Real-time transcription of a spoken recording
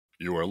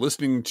You are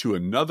listening to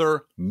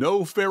another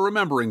No Fair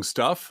Remembering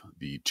Stuff,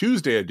 the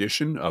Tuesday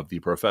edition of the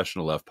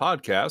Professional Left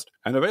Podcast,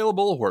 and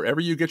available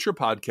wherever you get your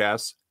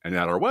podcasts and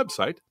at our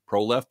website,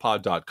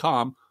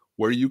 proleftpod.com,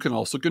 where you can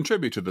also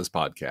contribute to this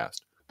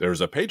podcast.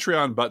 There's a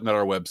Patreon button at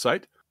our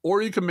website,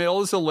 or you can mail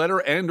us a letter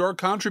and or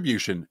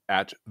contribution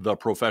at The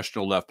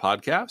Professional Left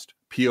Podcast,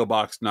 P.O.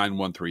 Box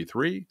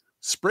 9133,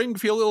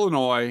 Springfield,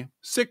 Illinois,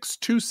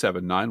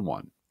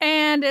 62791.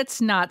 And it's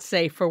not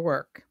safe for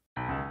work.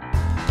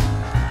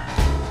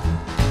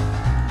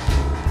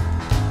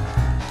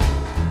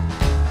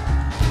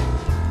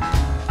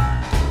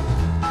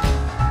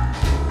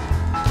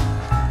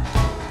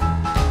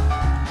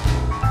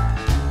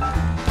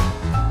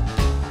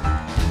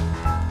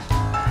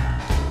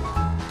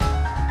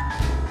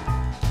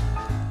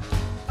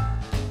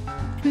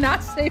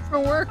 Not safe for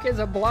work is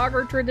a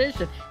blogger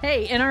tradition.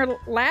 Hey, in our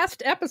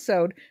last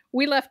episode,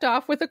 we left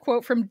off with a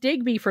quote from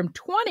Digby from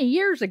 20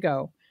 years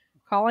ago,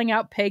 calling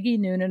out Peggy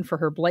Noonan for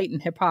her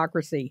blatant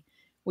hypocrisy.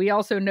 We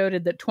also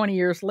noted that 20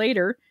 years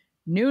later,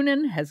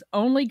 Noonan has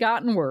only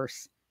gotten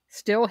worse,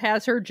 still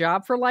has her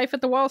job for life at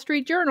the Wall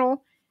Street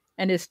Journal,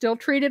 and is still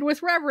treated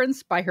with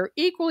reverence by her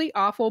equally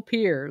awful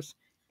peers.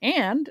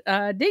 And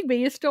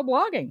Digby is still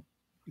blogging.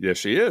 Yes,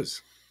 she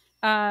is.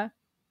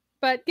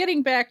 But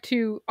getting back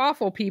to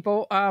awful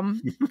people,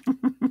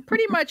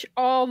 pretty much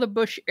all the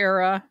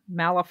Bush-era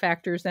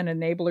malefactors and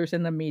enablers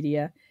in the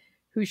media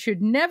who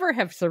should never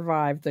have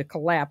survived the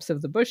collapse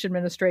of the Bush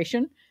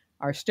administration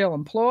are still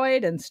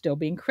employed and still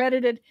being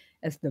credited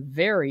as the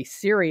very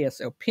serious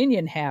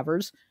opinion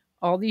havers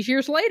all these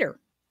years later.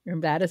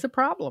 And that is a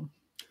problem.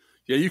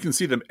 Yeah, you can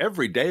see them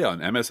every day on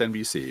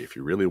MSNBC if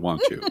you really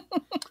want to.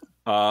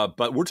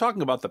 But we're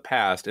talking about the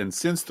past, and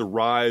since the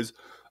rise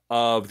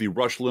of the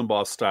Rush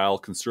Limbaugh-style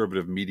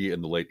conservative media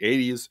in the late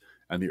 80s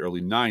and the early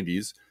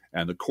 90s,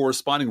 and the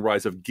corresponding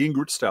rise of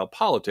Gingrich-style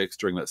politics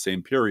during that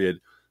same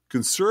period,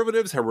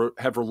 conservatives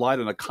have relied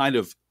on a kind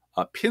of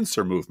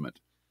pincer movement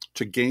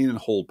to gain and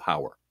hold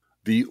power.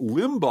 The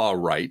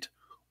Limbaugh right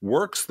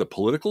works the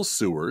political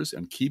sewers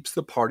and keeps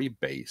the party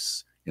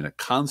base in a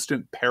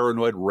constant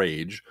paranoid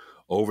rage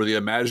over the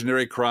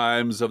imaginary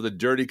crimes of the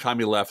dirty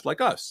commie left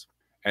like us.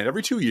 And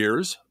every 2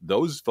 years,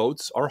 those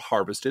votes are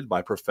harvested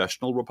by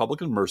professional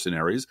Republican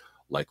mercenaries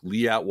like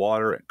Lee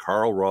Atwater and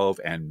Karl Rove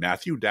and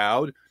Matthew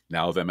Dowd,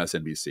 now of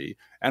MSNBC,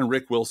 and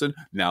Rick Wilson,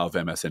 now of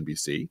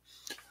MSNBC.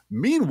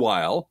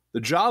 Meanwhile, the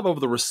job of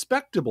the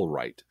respectable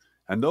right,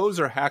 and those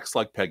are hacks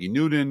like Peggy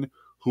Noonan,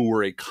 who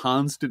were a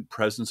constant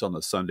presence on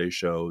the Sunday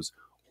shows,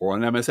 or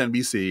on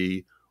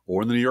MSNBC,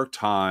 or in the New York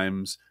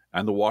Times,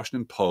 and the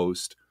Washington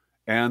Post,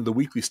 and the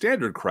Weekly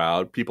Standard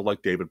crowd, people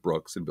like David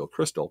Brooks and Bill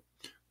Kristol.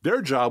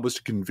 Their job was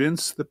to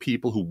convince the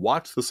people who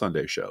watched the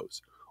Sunday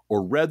shows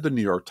or read the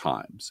New York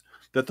Times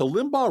that the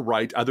Limbaugh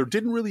right either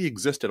didn't really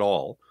exist at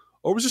all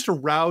or was just a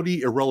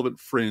rowdy, irrelevant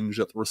fringe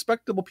that the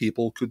respectable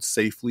people could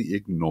safely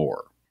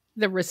ignore.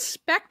 The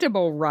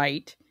respectable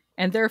right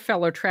and their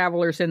fellow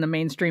travelers in the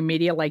mainstream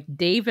media like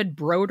David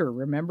Broder,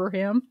 remember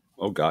him?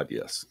 Oh, God,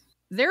 yes.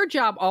 Their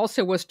job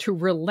also was to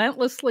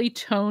relentlessly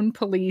tone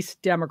police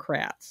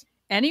Democrats.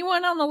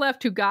 Anyone on the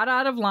left who got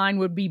out of line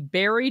would be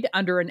buried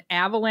under an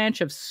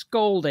avalanche of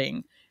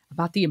scolding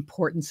about the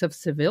importance of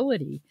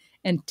civility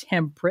and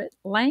temperate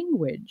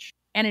language.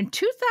 And in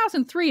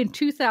 2003 and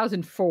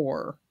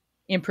 2004,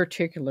 in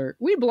particular,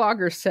 we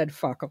bloggers said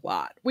fuck a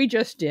lot. We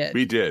just did.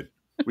 We did.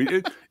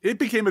 It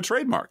became a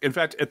trademark. In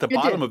fact, at the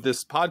bottom of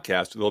this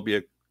podcast, there'll be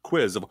a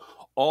quiz of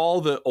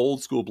all the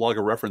old school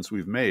blogger reference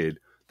we've made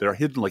that are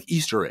hidden like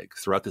Easter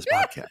eggs throughout this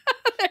podcast.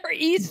 They're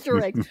Easter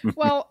eggs.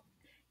 Well,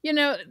 you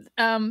know,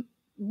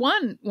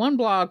 one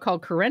blog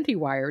called Currenti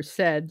Wire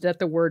said that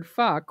the word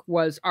fuck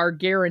was our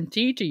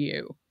guarantee to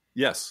you.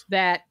 Yes.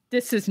 That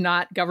this is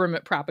not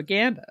government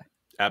propaganda.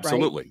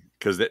 Absolutely.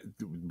 Because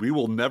we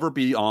will never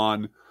be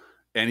on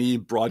any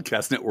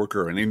broadcast network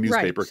or any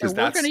newspaper. Right. So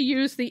we're going to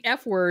use the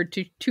F word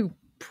to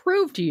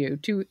prove to you,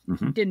 to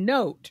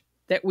denote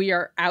that we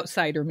are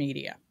outsider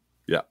media.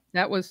 Yeah.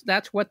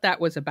 That's what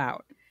that was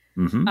about.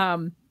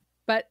 Mm-hmm.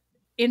 But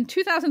in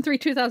 2003,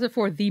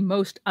 2004, the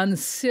most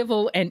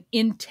uncivil and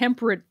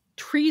intemperate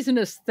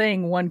treasonous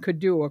thing one could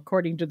do,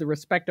 according to the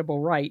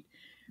respectable right,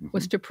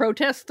 was to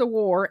protest the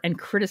war and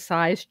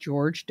criticize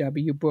George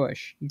W.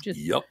 Bush. You just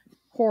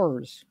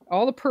horrors,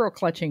 all the pearl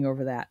clutching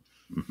over that.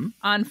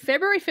 On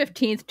February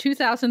 15th,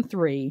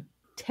 2003,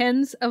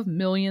 tens of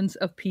millions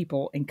of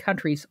people in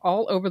countries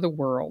all over the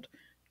world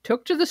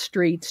took to the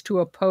streets to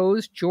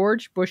oppose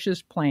George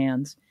Bush's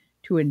plans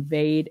to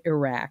invade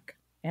Iraq.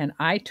 And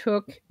I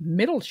took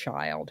middle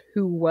child,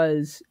 who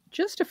was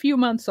just a few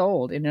months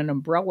old, in an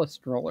umbrella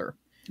stroller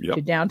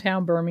to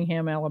downtown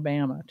Birmingham,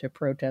 Alabama, to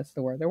protest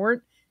the war. There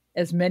weren't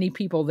as many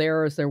people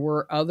there as there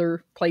were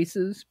other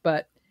places,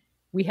 but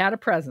we had a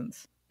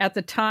presence. At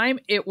the time,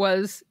 it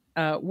was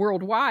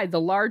worldwide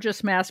the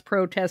largest mass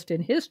protest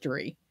in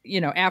history. You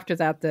know, after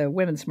that, the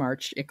Women's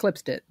March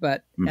eclipsed it.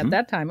 But at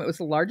that time, it was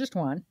the largest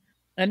one.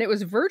 And it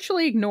was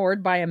virtually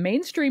ignored by a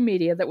mainstream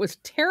media that was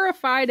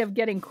terrified of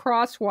getting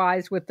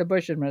crosswise with the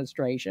Bush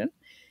administration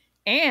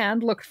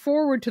and looked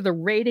forward to the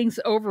ratings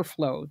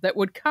overflow that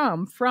would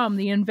come from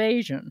the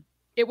invasion.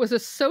 It was a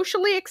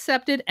socially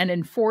accepted and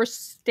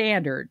enforced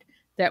standard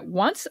that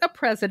once a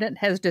president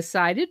has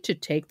decided to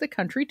take the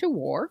country to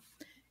war,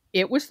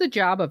 it was the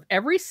job of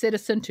every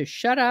citizen to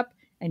shut up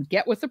and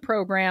get with the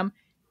program.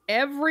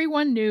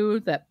 Everyone knew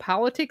that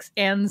politics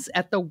ends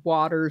at the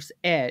water's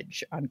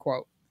edge,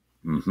 unquote.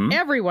 Mm-hmm.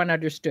 Everyone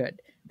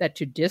understood that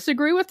to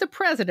disagree with the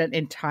president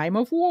in time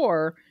of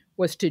war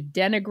was to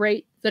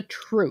denigrate the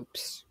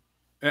troops.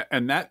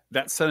 And that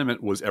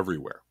sentiment was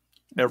everywhere.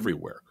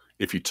 Everywhere.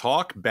 If you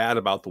talk bad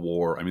about the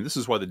war, I mean, this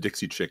is why the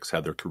Dixie Chicks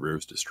had their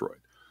careers destroyed.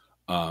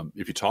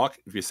 If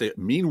you say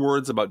mean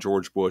words about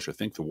George Bush or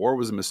think the war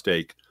was a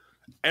mistake,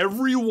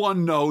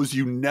 everyone knows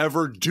you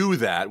never do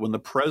that when the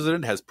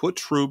president has put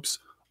troops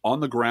on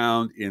the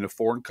ground in a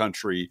foreign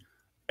country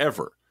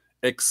ever.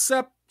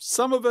 Except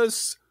some of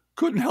us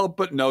couldn't help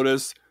but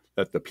notice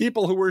that the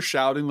people who were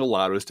shouting the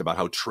loudest about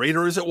how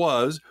traitorous it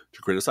was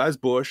to criticize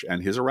Bush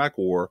and his Iraq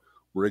war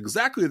were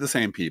exactly the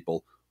same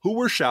people who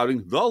were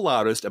shouting the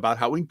loudest about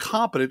how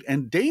incompetent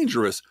and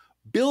dangerous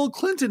Bill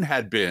Clinton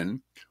had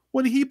been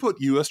when he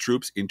put U.S.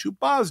 troops into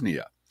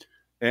Bosnia.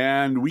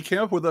 And we came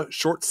up with a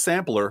short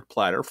sampler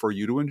platter for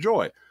you to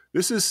enjoy.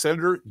 This is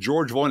Senator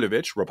George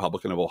Voinovich,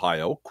 Republican of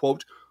Ohio,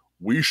 quote,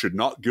 "We should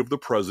not give the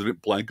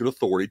president blanket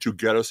authority to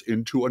get us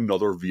into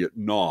another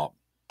Vietnam."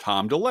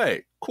 Tom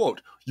DeLay,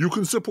 quote, "You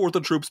can support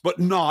the troops, but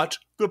not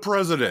the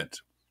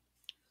president."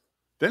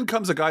 Then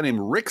comes a guy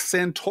named Rick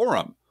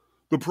Santorum.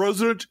 "The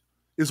president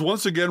is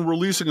once again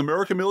releasing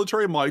American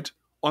military might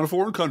on a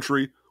foreign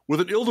country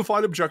with an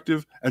ill-defined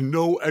objective and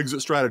no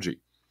exit strategy.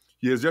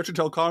 He has yet to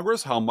tell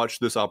Congress how much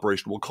this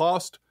operation will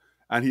cost,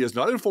 and he has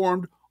not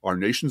informed our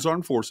nation's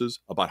armed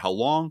forces about how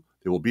long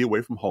they will be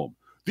away from home.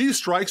 These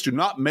strikes do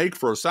not make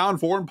for a sound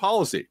foreign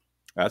policy."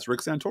 That's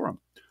Rick Santorum.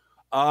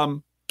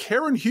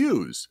 Karen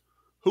Hughes,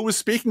 who was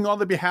speaking on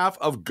the behalf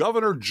of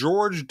Governor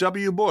George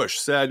W. Bush,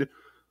 said,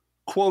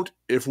 quote,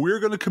 "If we're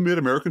going to commit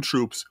American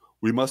troops,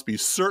 we must be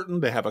certain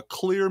they have a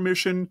clear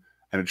mission,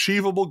 an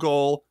achievable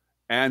goal,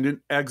 and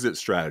an exit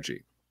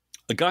strategy."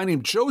 A guy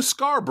named Joe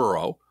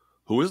Scarborough,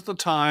 who was at the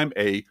time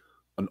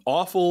an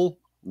awful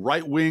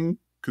right-wing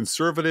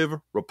conservative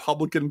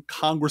Republican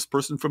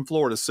congressperson from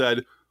Florida,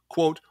 said,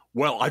 quote,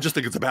 "Well, I just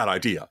think it's a bad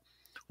idea.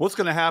 What's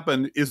going to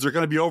happen is they're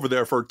going to be over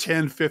there for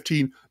 10,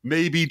 15,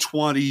 maybe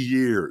 20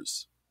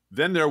 years.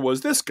 Then there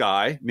was this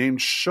guy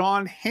named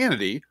Sean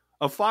Hannity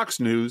of Fox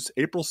News,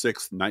 April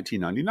 6,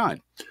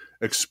 1999.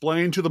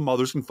 Explain to the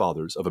mothers and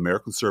fathers of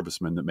American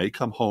servicemen that may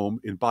come home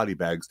in body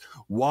bags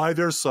why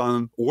their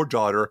son or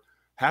daughter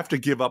have to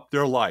give up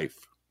their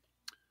life.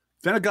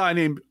 Then a guy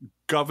named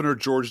Governor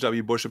George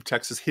W. Bush of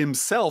Texas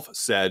himself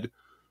said,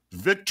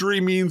 "Victory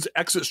means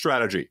exit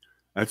strategy,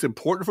 and it's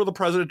important for the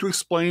president to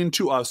explain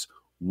to us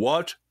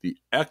what the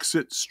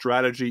exit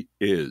strategy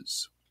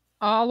is."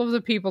 All of the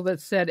people that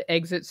said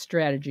exit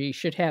strategy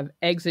should have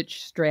exit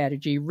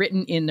strategy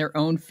written in their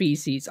own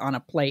feces on a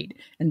plate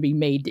and be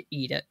made to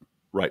eat it.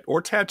 Right,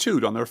 or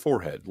tattooed on their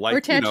forehead. Like,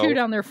 or tattooed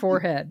on their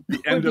forehead.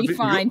 Would be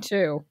fine,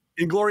 too.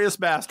 Inglourious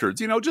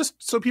Bastards, just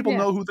so people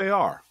know who they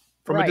are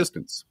from a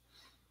distance.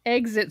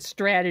 Exit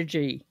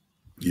strategy.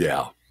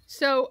 Yeah.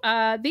 So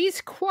these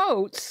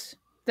quotes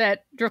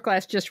that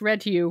Driftglass just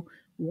read to you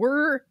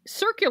were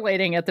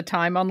circulating at the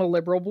time on the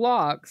liberal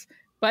blogs,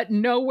 but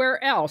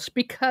nowhere else,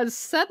 because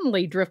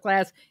suddenly,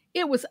 Driftglass,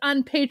 it was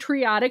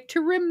unpatriotic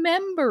to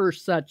remember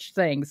such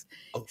things.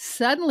 Oh.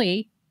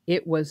 Suddenly,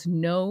 it was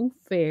no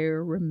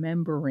fair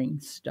remembering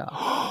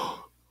stuff.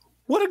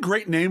 What a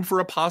great name for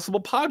a possible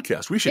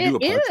podcast. We should do a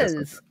podcast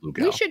like that, Blue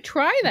Gal. We should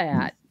try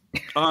that.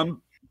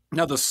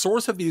 Now, the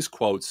source of these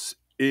quotes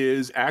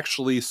is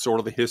actually sort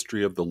of the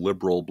history of the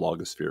liberal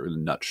blogosphere in a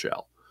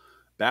nutshell.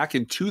 Back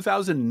in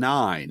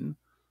 2009,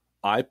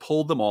 I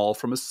pulled them all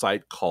from a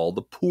site called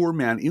the Poor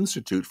Man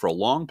Institute for a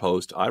long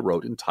post I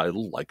wrote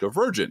entitled Like a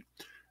Virgin.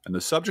 And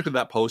the subject of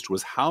that post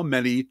was how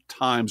many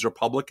times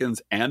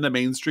Republicans and the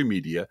mainstream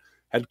media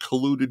had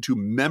colluded to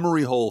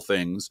memory hole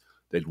things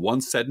they'd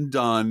once said and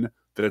done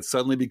that had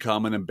suddenly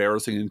become an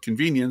embarrassing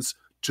inconvenience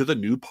to the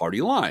new party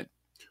line.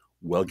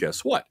 Well,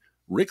 guess what?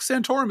 Rick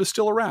Santorum is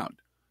still around.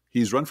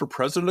 He's run for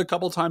president a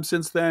couple times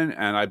since then,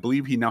 and I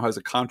believe he now has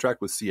a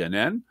contract with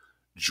CNN.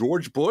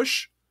 George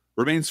Bush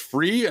remains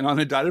free and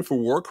unindicted for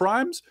war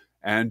crimes,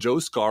 and Joe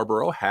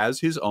Scarborough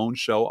has his own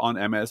show on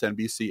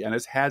MSNBC and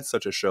has had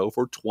such a show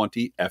for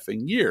 20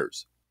 effing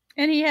years.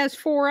 And he has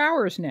 4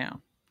 hours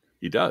now.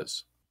 He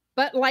does.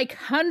 But like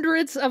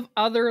hundreds of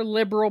other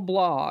liberal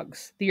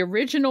blogs, the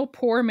original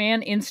Poor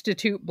Man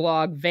Institute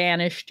blog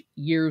vanished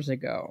years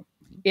ago.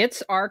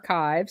 Its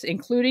archives,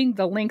 including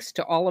the links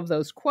to all of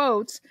those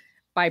quotes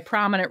by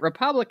prominent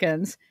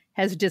Republicans,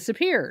 has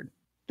disappeared.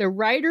 The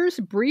writers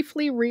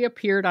briefly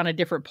reappeared on a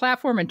different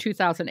platform in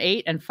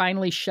 2008 and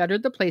finally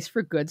shuttered the place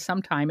for good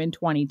sometime in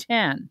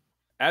 2010.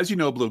 As you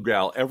know, Blue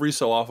Gal, every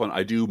so often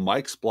I do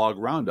Mike's blog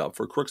roundup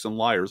for Crooks and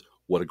Liars.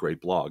 What a great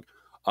blog.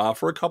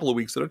 For a couple of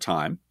weeks at a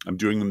time. I'm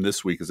doing them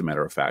this week, as a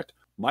matter of fact.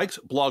 Mike's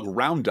blog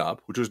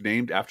roundup, which was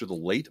named after the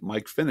late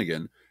Mike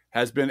Finnegan,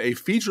 has been a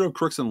feature of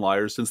Crooks and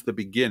Liars since the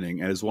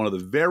beginning and is one of the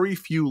very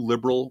few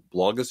liberal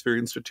blogosphere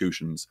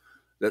institutions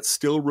that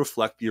still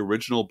reflect the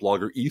original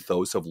blogger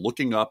ethos of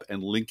looking up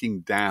and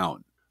linking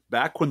down,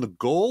 back when the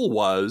goal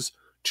was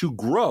to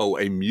grow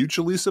a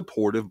mutually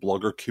supportive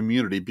blogger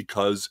community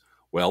because,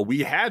 well, we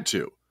had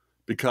to.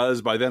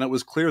 Because by then it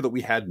was clear that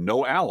we had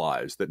no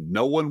allies, that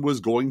no one was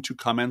going to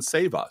come and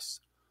save us,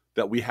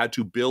 that we had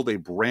to build a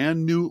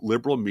brand new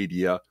liberal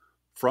media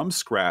from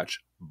scratch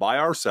by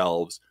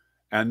ourselves,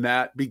 and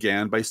that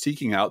began by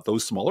seeking out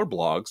those smaller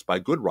blogs by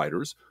good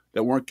writers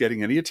that weren't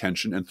getting any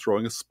attention and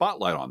throwing a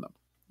spotlight on them.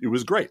 It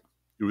was great.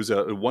 It was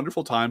a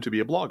wonderful time to be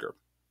a blogger.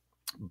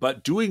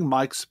 But doing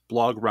Mike's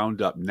blog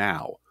roundup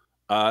now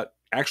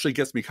actually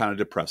gets me kind of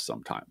depressed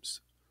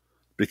sometimes.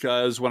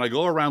 Because when I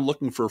go around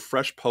looking for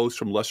fresh posts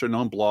from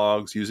lesser-known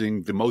blogs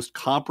using the most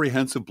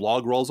comprehensive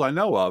blog roles I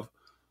know of,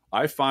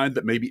 I find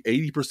that maybe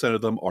 80%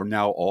 of them are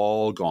now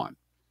all gone.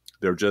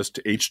 They're just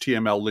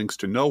HTML links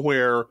to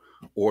nowhere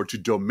or to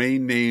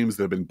domain names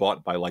that have been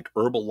bought by like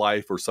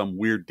Herbalife or some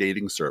weird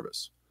dating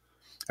service.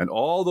 And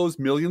all those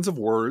millions of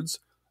words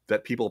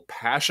that people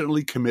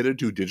passionately committed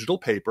to digital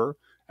paper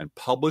and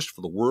published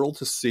for the world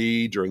to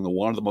see during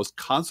one of the most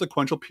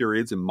consequential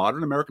periods in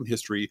modern American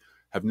history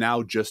have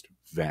now just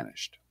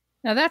vanished.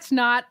 Now, that's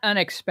not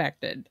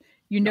unexpected.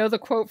 You know the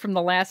quote from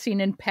the last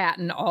scene in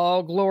Patton,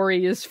 all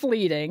glory is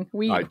fleeting.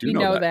 We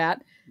know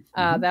that.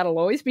 That'll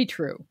always be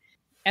true.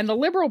 And the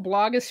liberal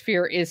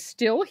blogosphere is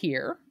still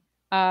here,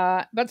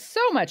 but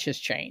so much has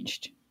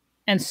changed,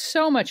 and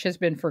so much has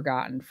been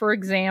forgotten. For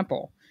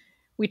example,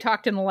 we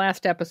talked in the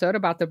last episode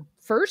about the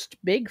first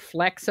big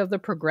flex of the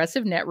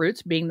progressive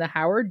netroots being the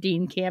Howard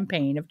Dean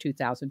campaign of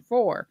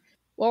 2004.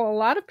 Well, a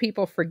lot of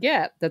people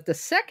forget that the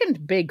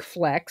second big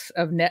flex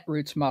of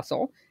netroots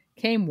muscle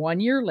came 1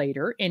 year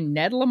later in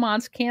Ned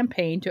Lamont's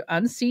campaign to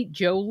unseat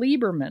Joe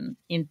Lieberman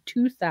in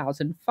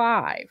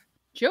 2005.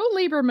 Joe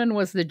Lieberman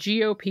was the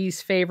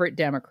GOP's favorite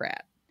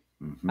Democrat.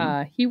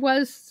 He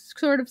was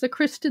sort of the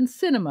Kristen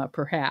Sinema,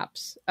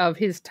 perhaps, of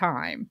his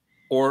time.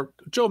 Or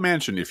Joe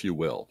Manchin, if you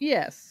will.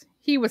 Yes.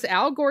 He was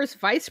Al Gore's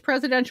vice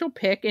presidential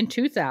pick in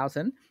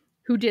 2000,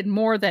 who did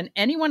more than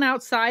anyone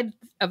outside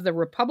of the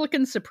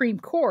Republican Supreme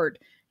Court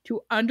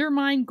to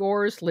undermine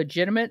Gore's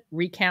legitimate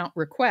recount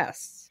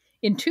requests.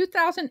 In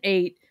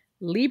 2008,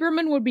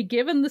 Lieberman would be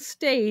given the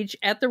stage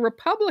at the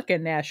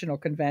Republican National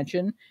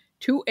Convention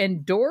to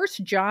endorse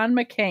John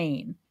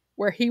McCain,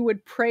 where he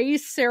would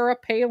praise Sarah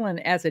Palin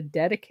as a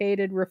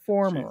dedicated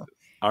reformer. Jesus.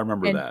 I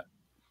remember that.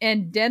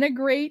 And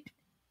denigrate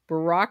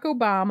Barack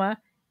Obama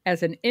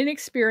as an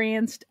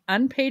inexperienced,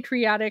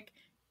 unpatriotic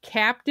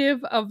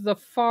captive of the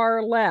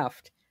far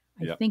left.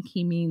 I think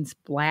he means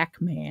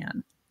black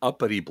man.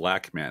 Uppity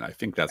black man. I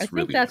think that's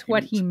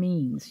what he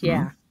means.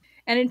 Yeah. Mm-hmm.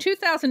 And in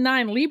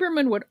 2009,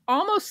 Lieberman would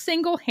almost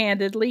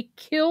single-handedly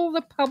kill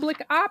the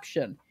public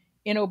option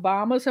in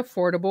Obama's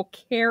Affordable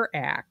Care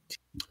Act.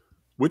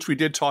 Which we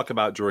did talk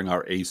about during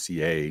our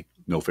ACA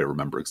No Fair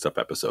Remembering Stuff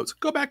episodes.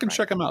 Go back and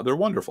check them out. They're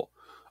wonderful.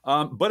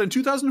 But in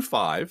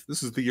 2005,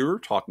 this is the year we're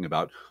talking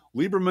about,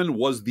 Lieberman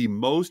was the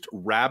most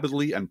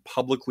rabidly and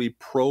publicly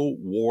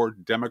pro-war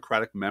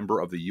Democratic member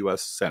of the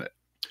U.S. Senate.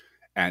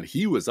 And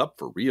he was up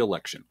for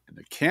re-election. In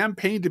the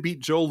campaign to beat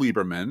Joe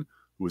Lieberman,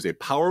 who was a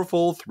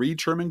powerful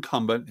three-term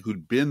incumbent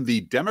who'd been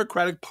the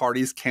Democratic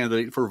Party's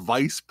candidate for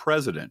vice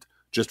president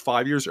just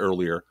 5 years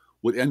earlier,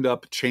 would end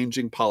up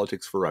changing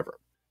politics forever.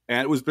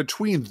 And it was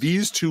between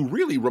these two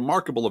really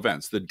remarkable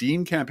events, the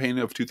Dean campaign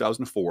of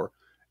 2004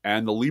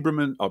 and the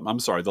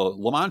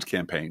Lamont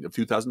campaign of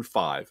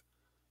 2005,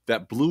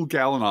 that Blue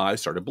Gal and I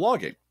started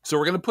blogging. So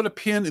we're going to put a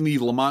pin in the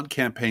Lamont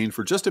campaign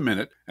for just a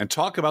minute and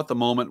talk about the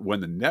moment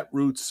when the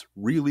netroots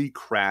really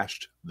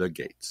crashed the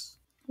gates.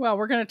 Well,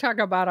 we're going to talk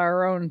about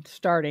our own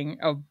starting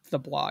of the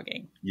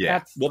blogging.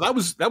 Yeah. That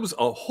was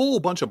a whole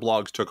bunch of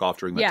blogs took off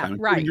during that time. Yeah,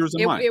 right. Yours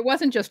and mine. It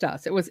wasn't just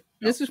us.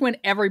 This is when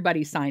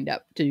everybody signed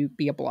up to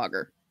be a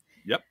blogger.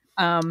 Yep.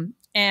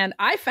 And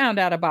I found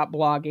out about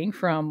blogging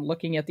from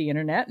looking at the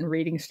internet and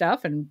reading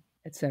stuff and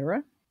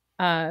etc.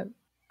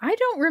 I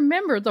don't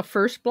remember the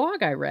first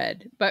blog I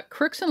read, but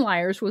Crooks and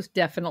Liars was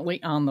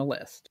definitely on the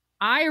list.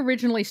 I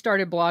originally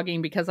started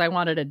blogging because I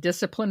wanted a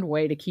disciplined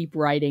way to keep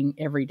writing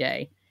every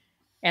day.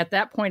 At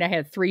that point, I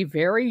had 3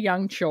 very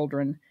young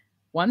children,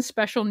 1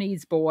 special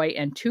needs boy,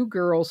 and 2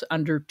 girls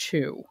under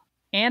 2.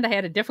 And I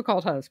had a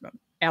difficult husband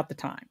at the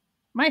time.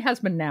 My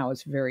husband now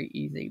is very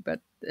easy, but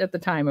at the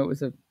time it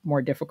was a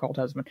more difficult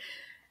husband.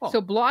 So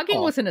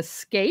blogging was an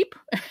escape.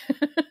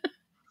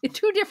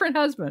 2 different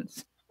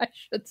husbands, I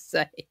should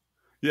say.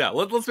 Yeah,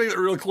 let's make it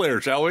real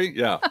clear, shall we?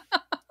 Yeah.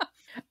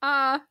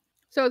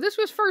 So this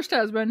was first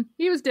husband.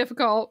 He was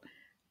difficult.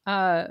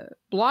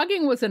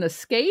 Blogging was an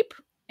escape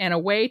and a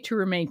way to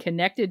remain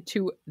connected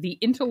to the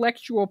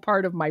intellectual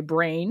part of my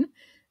brain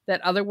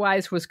that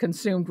otherwise was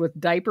consumed with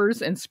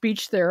diapers and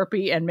speech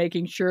therapy and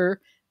making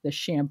sure the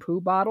shampoo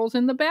bottles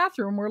in the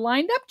bathroom were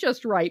lined up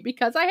just right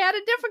because I had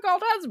a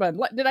difficult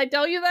husband. Did I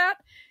tell you that?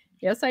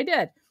 Yes, I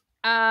did.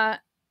 I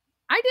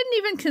didn't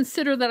even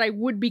consider that I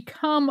would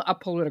become a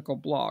political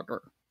blogger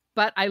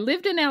But I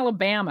lived in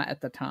Alabama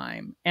at the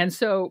time. And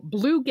so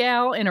blue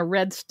gal in a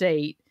red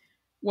state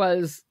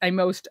was a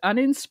most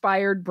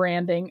uninspired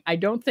branding. I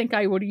don't think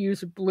I would have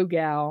used blue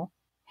gal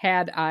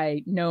had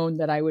I known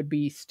that I would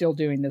be still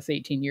doing this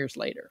 18 years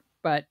later.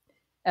 But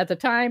at the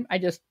time, I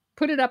just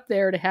put it up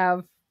there to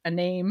have a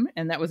name,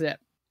 and that was it.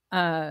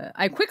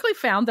 I quickly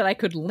found that I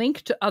could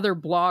link to other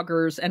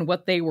bloggers and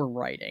what they were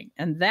writing.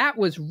 And that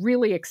was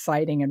really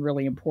exciting and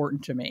really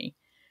important to me.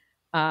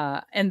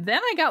 And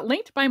then I got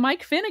linked by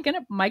Mike Finnegan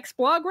at Mike's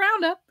Blog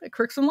Roundup at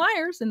Crooks and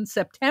Liars in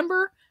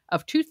September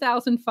of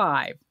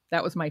 2005.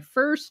 That was my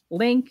first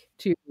link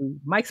to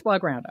Mike's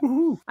Blog Roundup.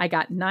 Woo-hoo. I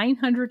got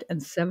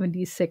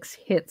 976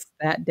 hits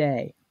that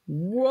day.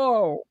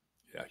 Whoa.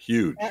 Yeah,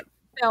 huge. That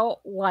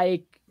felt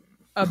like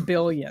a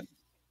billion.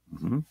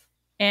 Mm-hmm.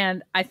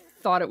 And I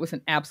thought it was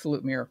an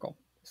absolute miracle.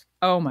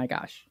 Oh my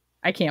gosh.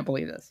 I can't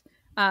believe this.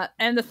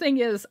 And the thing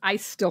is, I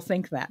still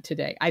think that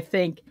today. I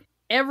think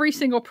every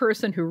single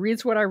person who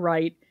reads what I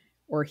write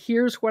or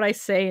hears what I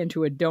say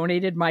into a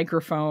donated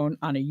microphone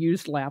on a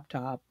used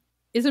laptop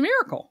is a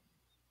miracle.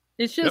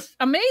 It's just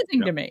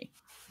amazing to me.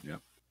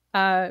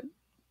 Yeah.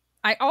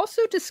 I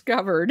also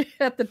discovered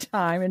at the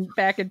time and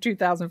back in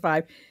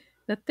 2005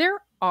 that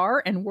there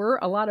are and were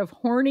a lot of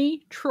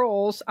horny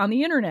trolls on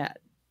the internet.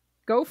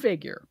 Go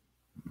figure.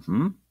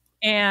 Mm-hmm.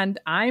 And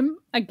I'm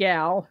a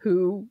gal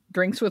who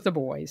drinks with the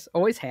boys,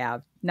 always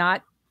have.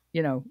 Not,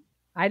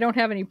 I don't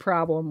have any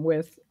problem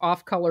with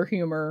off-color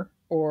humor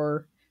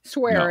or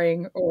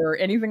swearing or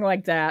anything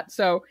like that.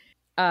 So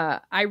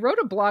I wrote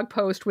a blog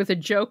post with a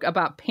joke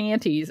about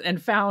panties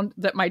and found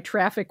that my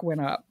traffic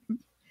went up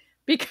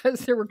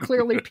because there were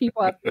clearly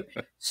people out there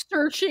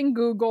searching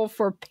Google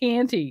for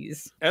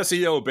panties.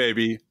 SEO,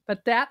 baby.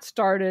 But that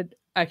started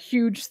a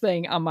huge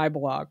thing on my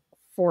blog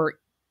for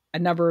a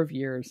number of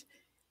years.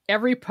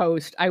 Every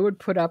post, I would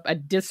put up a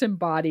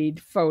disembodied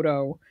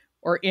photo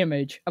or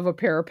image of a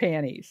pair of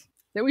panties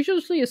that was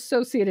usually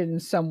associated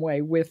in some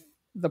way with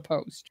the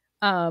post.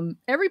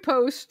 Every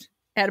post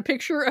had a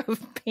picture of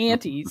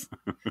panties,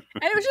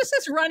 and it was just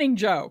this running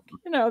joke.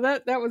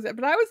 That was it.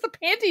 But I was the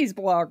panties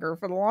blogger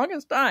for the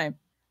longest time.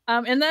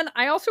 And then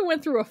I also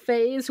went through a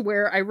phase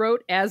where I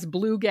wrote as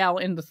blue gal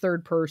in the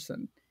third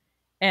person.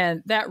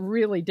 And that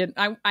really didn't,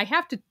 I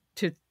have to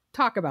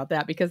talk about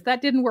that because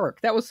that didn't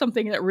work. That was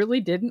something that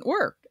really didn't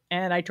work.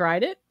 And I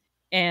tried it.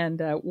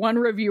 And one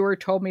reviewer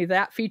told me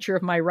that feature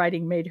of my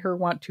writing made her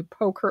want to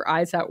poke her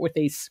eyes out with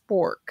a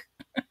spork.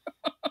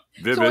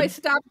 So I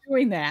stopped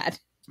doing that.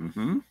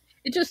 Mm-hmm.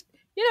 It just,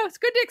 it's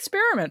good to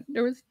experiment.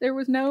 There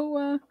was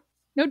no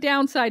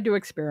downside to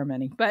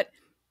experimenting. But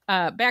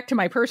back to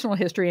my personal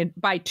history. And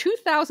by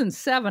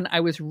 2007, I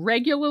was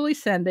regularly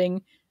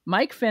sending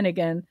Mike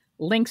Finnegan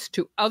links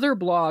to other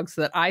blogs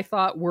that I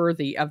thought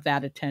worthy of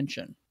that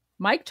attention.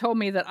 Mike told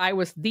me that I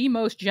was the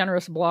most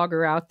generous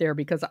blogger out there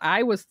because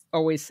I was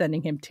always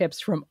sending him tips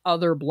from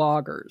other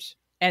bloggers.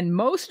 And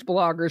most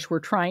bloggers were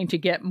trying to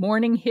get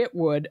Morning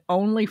Hitwood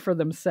only for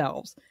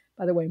themselves.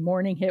 By the way,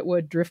 Morning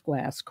Hitwood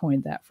Driftglass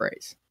coined that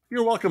phrase.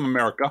 You're welcome,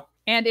 America.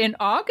 And in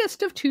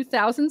August of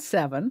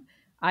 2007,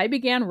 I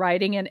began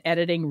writing and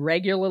editing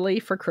regularly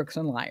for Crooks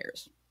and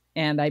Liars.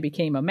 And I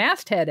became a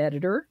masthead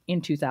editor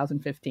in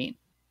 2015.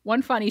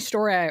 One funny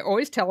story I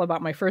always tell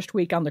about my first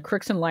week on the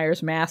Crooks and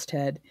Liars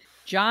masthead,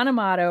 John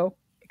Amato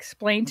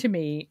explained to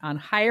me on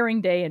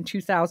hiring day in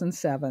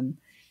 2007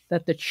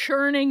 that the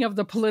churning of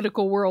the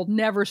political world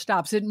never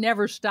stops. It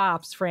never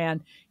stops,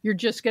 Fran. You're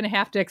just going to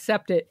have to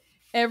accept it.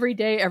 Every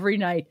day, every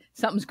night,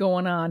 something's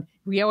going on.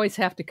 We always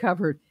have to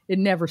cover it. It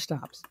never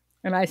stops.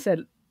 And I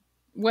said,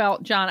 well,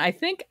 John, I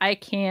think I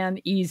can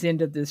ease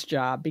into this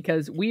job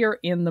because we are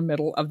in the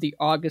middle of the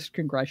August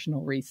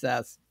congressional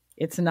recess.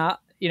 It's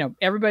not,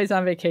 everybody's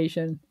on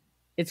vacation.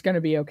 It's going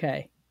to be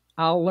okay.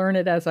 I'll learn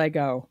it as I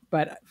go.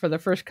 But for the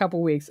first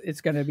couple weeks,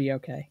 it's going to be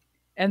okay.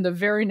 And the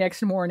very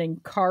next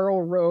morning,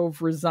 Karl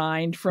Rove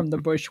resigned from the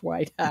Bush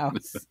White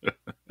House.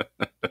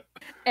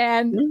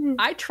 And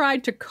I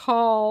tried to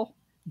call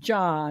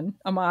John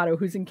Amato,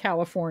 who's in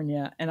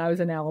California, and I was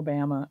in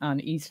Alabama on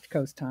East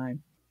Coast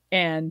time.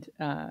 And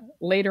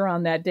later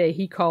on that day,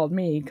 he called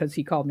me because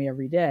he called me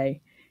every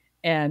day.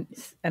 And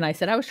I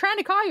said, I was trying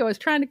to call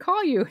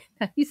you.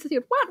 And he said,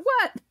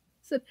 what? I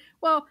said,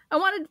 well, I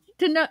wanted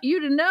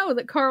you to know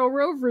that Karl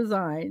Rove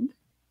resigned.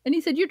 And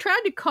he said, you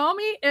tried to call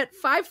me at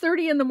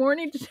 5:30 in the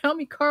morning to tell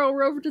me Karl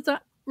Rove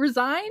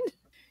resigned?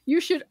 You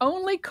should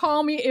only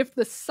call me if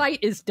the site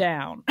is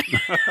down.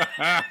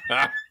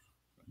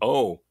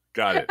 Oh,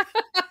 got it.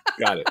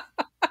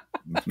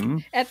 Mm-hmm.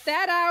 At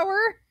that hour,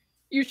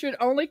 you should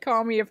only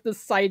call me if the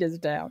site is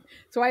down.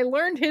 So I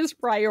learned his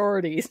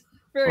priorities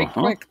very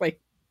quickly.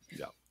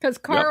 Because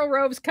Karl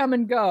Rove's come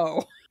and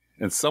go.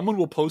 And someone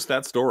will post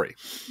that story.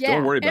 Yeah.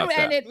 Don't worry about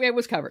that. And it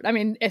was covered. I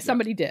mean,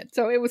 somebody did.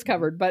 So it was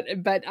covered. But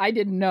I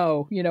didn't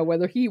know,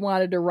 whether he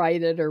wanted to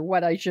write it or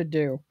what I should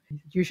do.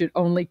 You should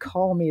only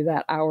call me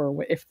that hour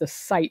if the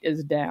site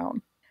is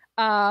down.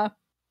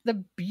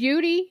 The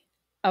beauty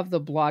of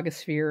the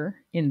blogosphere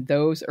in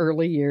those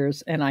early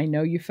years, and I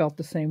know you felt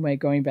the same way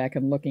going back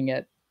and looking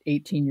at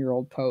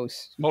 18-year-old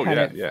posts. Oh,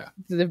 yeah.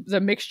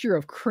 The mixture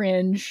of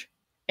cringe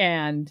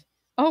and,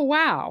 oh,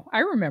 wow, I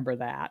remember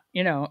that,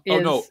 Oh,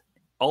 no.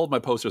 All of my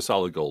posts are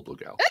solid gold, Blue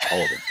Gal.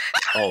 All of them.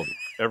 All of them.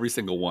 Every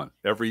single one.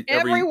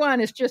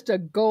 Everyone is just a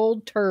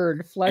gold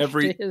turd flushed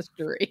to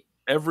history.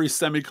 Every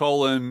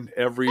semicolon,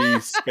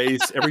 every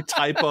space, every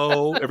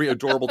typo, every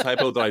adorable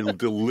typo that I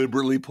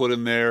deliberately put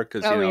in there.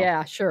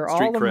 Yeah, sure.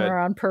 All of them are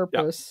on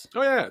purpose. Yeah.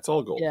 Oh, yeah. It's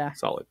all gold. Yeah.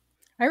 Solid.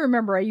 I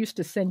remember I used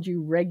to send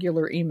you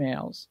regular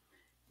emails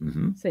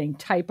saying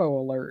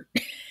typo alert.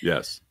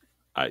 Yes.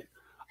 I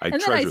and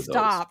then I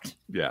stopped.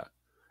 Those. Yeah.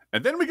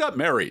 And then we got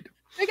married.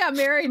 We got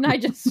married and I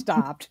just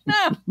stopped.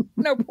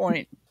 No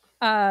point.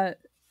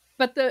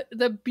 But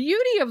the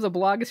beauty of the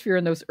blogosphere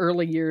in those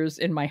early years,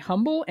 in my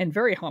humble and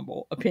very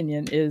humble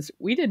opinion, is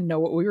we didn't know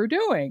what we were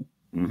doing.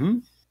 Mm-hmm.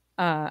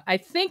 I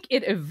think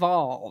it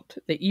evolved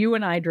that you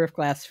and I,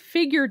 Driftglass,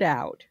 figured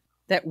out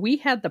that we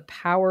had the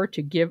power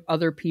to give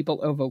other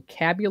people a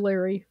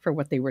vocabulary for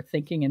what they were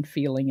thinking and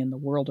feeling in the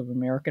world of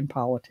American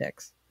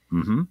politics.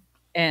 Mm-hmm.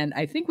 And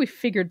I think we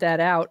figured that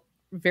out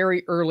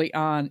very early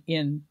on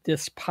in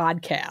this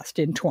podcast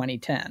in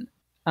 2010.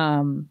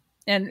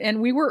 And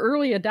we were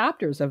early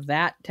adopters of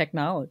that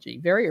technology,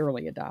 very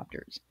early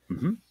adopters.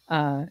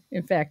 Mm-hmm.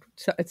 In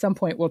fact, at some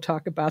point we'll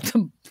talk about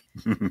the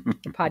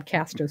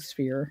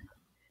podcastosphere.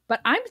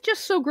 But I'm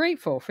just so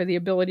grateful for the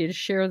ability to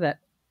share that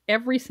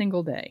every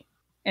single day.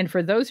 And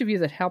for those of you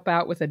that help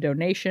out with a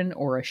donation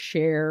or a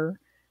share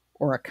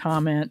or a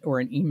comment or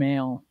an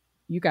email,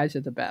 you guys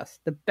are the best.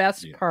 The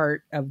best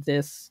part of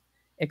this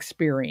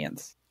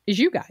experience is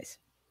you guys.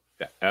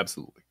 Yeah,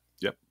 absolutely.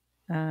 Yep.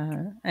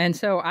 And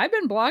so I've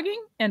been blogging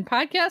and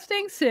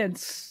podcasting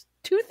since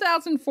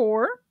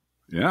 2004.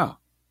 Yeah.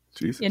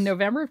 Jesus. In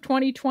November of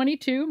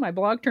 2022, my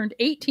blog turned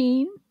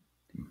 18.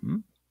 Mm-hmm.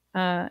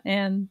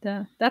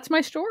 And that's my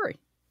story.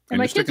 And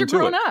my kids are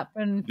grown up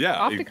and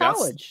off to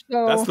college.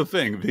 So that's the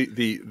thing.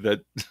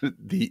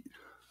 The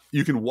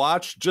you can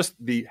watch just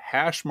the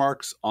hash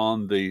marks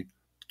on the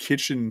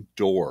kitchen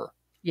door.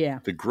 Yeah.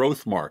 The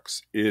growth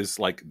marks is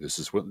like, this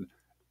is what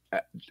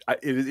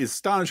it is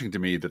astonishing to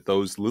me that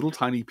those little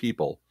tiny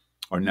people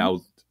are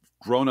now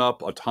grown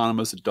up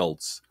autonomous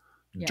adults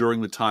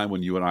during the time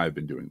when you and I have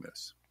been doing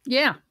this.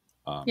 Yeah.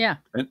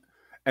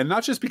 And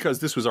not just because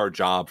this was our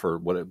job for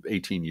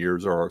 18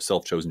 years or our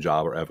self-chosen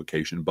job or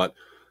avocation, but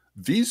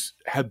these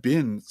have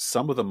been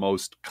some of the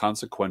most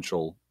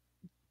consequential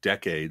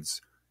decades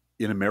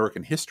in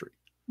American history.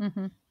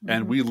 Mm-hmm.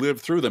 And we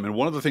lived through them. And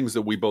one of the things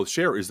that we both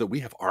share is that we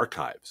have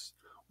archives.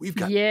 We've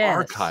got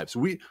archives.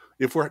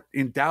 If we're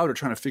in doubt or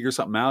trying to figure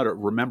something out or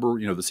remember,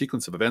 the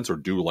sequence of events or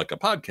do like a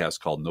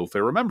podcast called No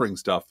Fair Remembering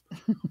Stuff,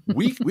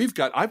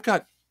 I've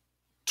got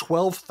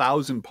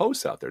 12,000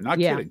 posts out there. Not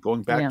kidding.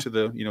 Going back to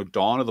the,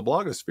 dawn of the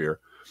blogosphere.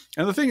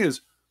 And the thing is,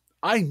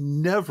 I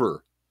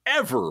never,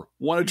 ever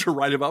wanted to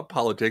write about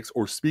politics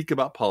or speak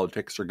about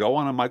politics or go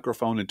on a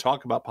microphone and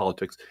talk about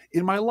politics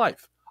in my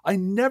life. I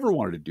never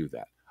wanted to do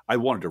that. I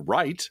wanted to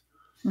write,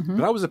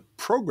 but I was a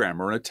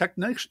programmer and a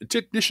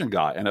technician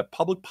guy and a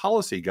public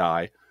policy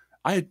guy.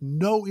 I had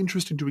no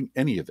interest in doing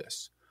any of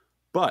this.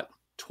 But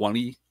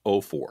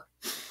 2004,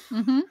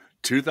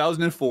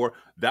 2004,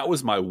 that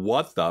was my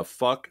what the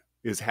fuck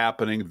is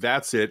happening.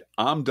 That's it.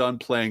 I'm done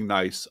playing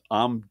nice.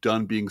 I'm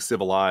done being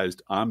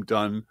civilized. I'm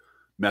done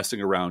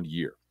messing around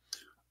year.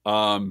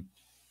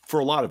 For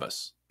a lot of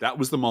us, that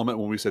was the moment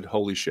when we said,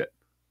 holy shit,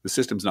 the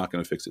system's not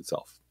going to fix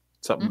itself.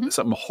 Something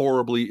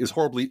horribly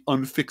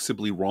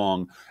unfixably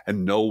wrong,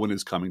 and no one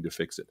is coming to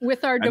fix it.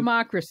 With our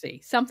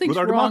democracy. Something's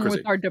wrong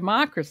with our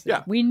democracy.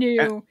 Yeah. We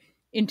knew,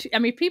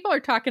 people are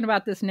talking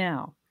about this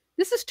now.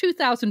 This is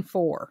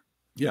 2004.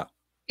 Yeah.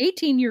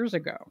 18 years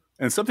ago.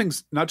 And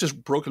something's not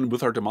just broken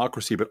with our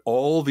democracy, but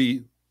all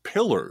the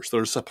pillars that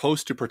are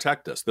supposed to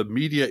protect us. The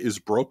media is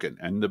broken,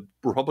 and the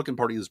Republican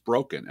Party is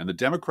broken, and the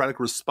Democratic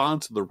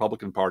response to the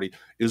Republican Party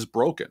is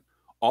broken.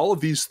 All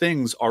of these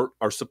things are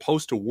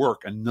supposed to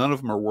work, and none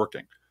of them are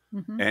working.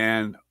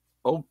 And,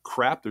 oh,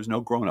 crap, there's no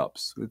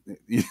grown-ups.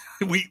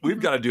 We've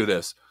got to do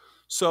this.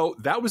 So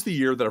that was the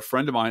year that a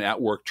friend of mine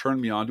at work turned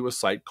me on to a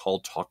site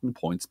called Talking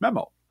Points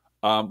Memo,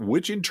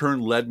 which in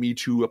turn led me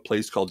to a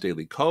place called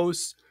Daily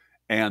Kos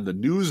and the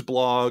news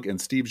blog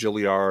and Steve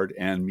Gilliard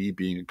and me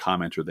being a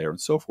commenter there and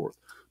so forth.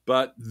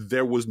 But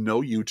there was no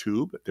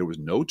YouTube. There was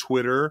no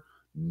Twitter,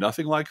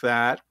 nothing like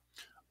that.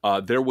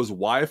 There was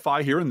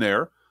Wi-Fi here and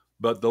there.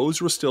 But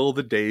those were still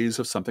the days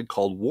of something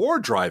called war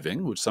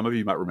driving, which some of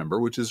you might remember,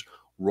 which is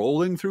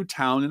rolling through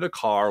town in a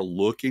car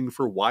looking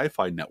for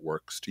Wi-Fi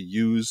networks to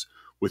use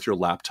with your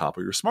laptop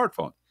or your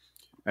smartphone.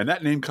 And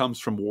that name comes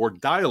from war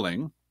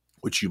dialing,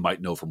 which you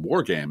might know from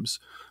war games,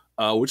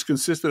 which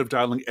consisted of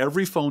dialing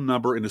every phone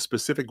number in a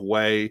specific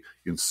way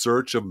in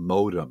search of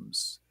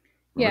modems.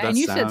 Remember and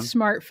you said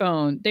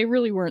smartphone. They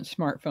really weren't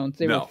smartphones.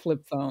 They were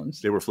flip phones.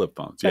 They were flip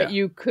phones, But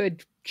you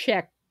could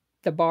check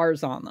the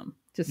bars on them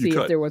to see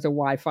if there was a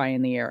Wi-Fi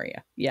in the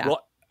area. Yeah.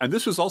 Well, and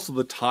this was also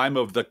the time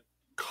of the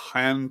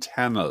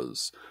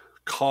antennas,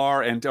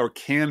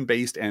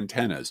 can-based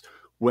antennas,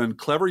 when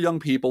clever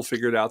young people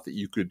figured out that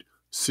you could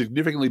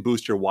significantly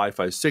boost your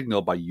Wi-Fi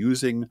signal by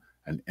using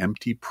an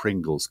empty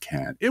Pringles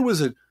can. It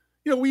was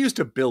we used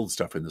to build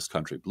stuff in this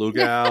country, Blue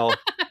Gal.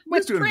 We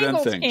used With to invent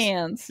Pringles things.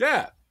 cans.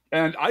 Yeah.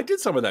 And I did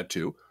some of that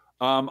too.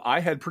 I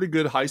had pretty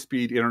good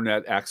high-speed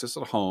internet access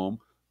at home,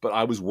 but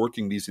I was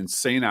working these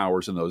insane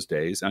hours in those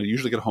days, and I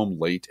usually get home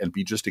late and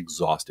be just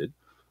exhausted.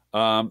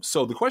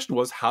 So the question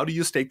was, how do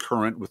you stay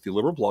current with the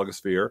liberal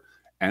blogosphere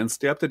and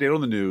stay up to date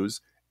on the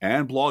news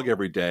and blog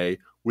every day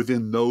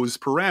within those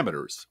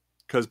parameters?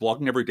 Because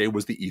blogging every day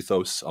was the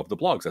ethos of the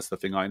blogs. That's the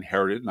thing I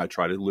inherited, and I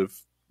try to live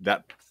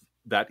that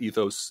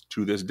ethos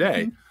to this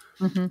day.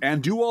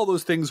 And do all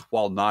those things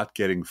while not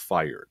getting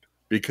fired.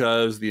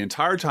 Because the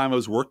entire time I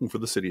was working for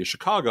the city of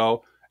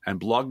Chicago and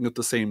blogging at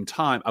the same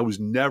time, I was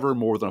never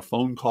more than a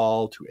phone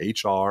call to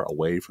HR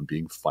away from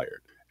being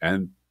fired.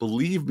 And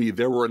believe me,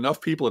 there were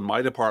enough people in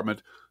my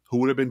department who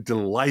would have been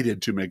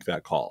delighted to make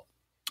that call.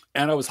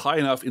 And I was high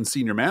enough in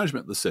senior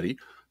management in the city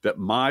that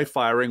my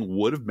firing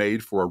would have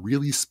made for a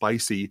really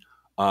spicy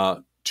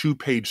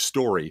 2-page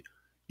story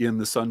in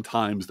the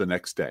Sun-Times the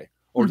next day.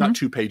 Or not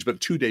 2-page, but a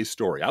 2-day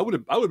story. I would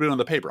have been on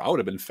the paper. I would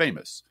have been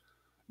famous.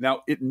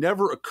 Now, it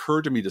never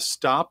occurred to me to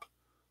stop,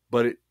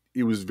 but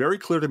it was very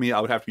clear to me I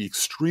would have to be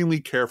extremely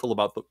careful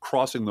about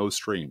crossing those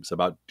streams,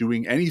 about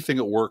doing anything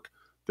at work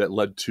that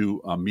led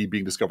to me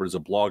being discovered as a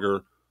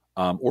blogger,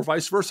 or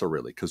vice versa,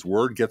 really, because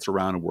word gets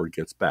around and word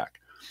gets back.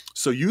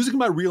 So using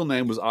my real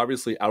name was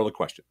obviously out of the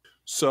question.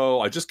 So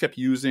I just kept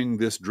using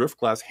this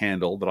Driftglass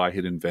handle that I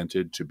had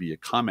invented to be a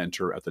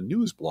commenter at the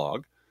news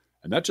blog,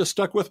 and that just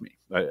stuck with me.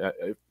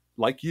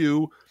 Like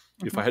you,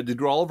 if I had to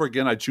do it all over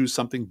again, I'd choose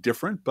something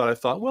different. But I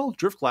thought, well,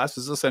 Driftglass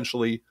is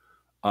essentially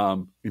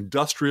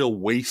industrial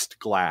waste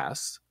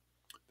glass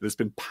that has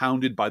been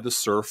pounded by the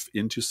surf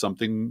into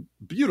something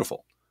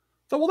beautiful.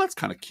 So, well, that's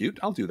kind of cute.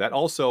 I'll do that.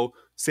 Also,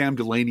 Sam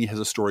Delaney has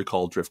a story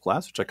called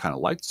Driftglass, which I kind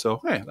of liked.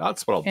 So, hey,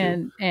 that's what I'll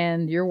do.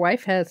 And your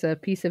wife has a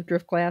piece of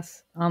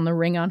Driftglass on the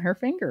ring on her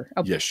finger.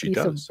 Yes, she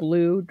does. A piece of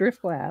blue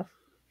Driftglass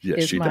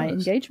is my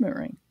engagement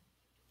ring.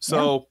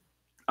 So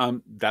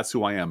that's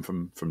who I am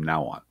from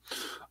now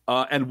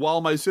on. And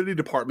while my city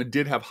department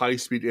did have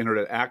high-speed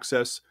internet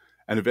access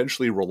and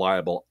eventually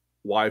reliable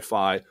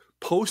Wi-Fi,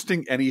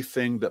 posting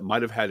anything that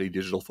might have had a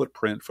digital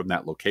footprint from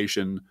that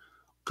location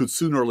could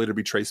sooner or later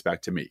be traced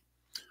back to me.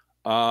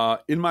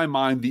 In my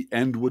mind, the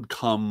end would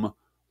come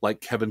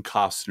like Kevin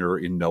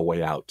Costner in No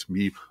Way Out,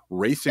 me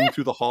racing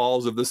through the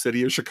halls of the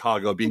city of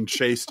Chicago, being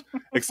chased,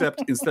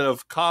 except instead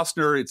of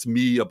Costner, it's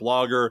me, a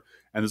blogger,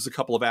 and there's a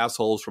couple of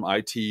assholes from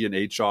IT and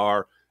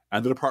HR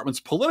and the department's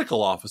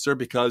political officer,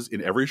 because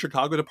in every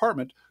Chicago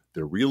department,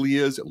 there really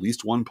is at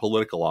least one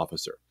political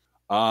officer.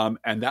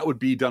 And that would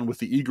be done with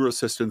the eager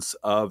assistance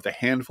of the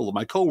handful of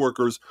my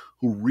coworkers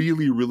who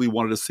really, really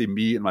wanted to see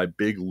me and my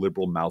big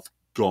liberal mouth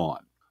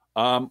gone.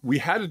 We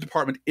had a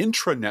department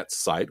intranet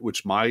site,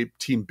 which my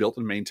team built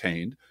and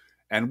maintained,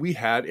 and we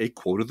had a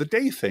quote of the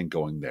day thing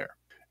going there.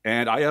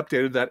 And I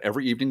updated that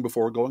every evening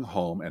before going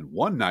home. And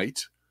one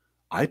night,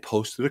 I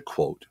posted a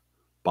quote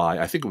by,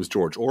 I think it was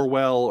George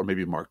Orwell, or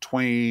maybe Mark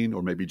Twain,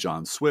 or maybe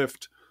John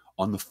Swift,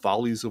 on the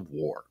follies of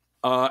war.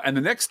 And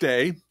the next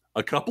day,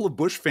 a couple of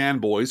Bush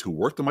fanboys who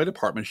worked in my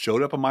department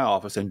showed up in my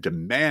office and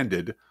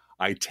demanded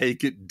I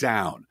take it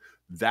down.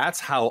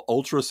 That's how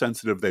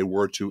ultra-sensitive they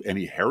were to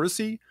any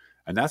heresy,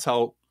 and that's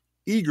how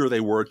eager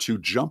they were to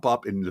jump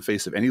up in the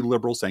face of any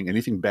liberal saying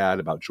anything bad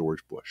about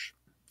George Bush.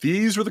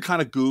 These were the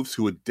kind of goofs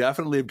who would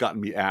definitely have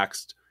gotten me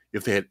axed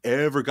if they had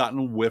ever gotten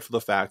a whiff of the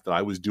fact that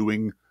I was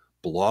doing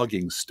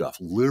blogging stuff,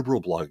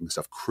 liberal blogging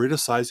stuff,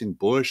 criticizing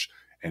Bush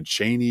and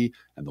Cheney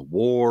and the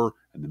war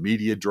and the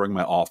media during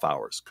my off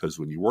hours. Because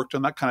when you worked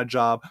on that kind of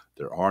job,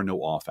 there are no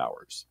off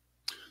hours.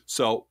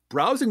 So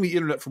browsing the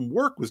internet from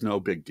work was no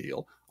big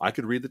deal. I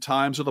could read the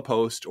Times or the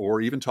Post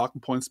or even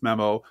Talking Points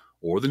Memo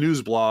or the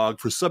news blog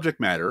for subject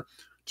matter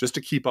just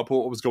to keep up with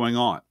what was going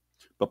on.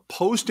 But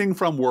posting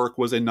from work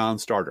was a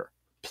non-starter.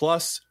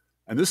 Plus,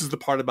 and this is the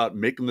part about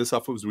making this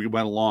up as we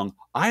went along,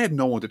 I had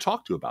no one to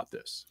talk to about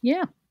this.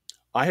 Yeah.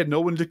 I had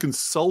no one to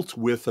consult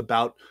with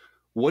about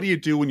what do you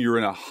do when you're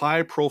in a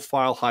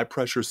high-profile,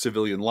 high-pressure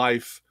civilian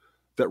life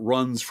that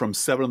runs from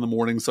 7 in the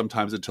morning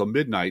sometimes until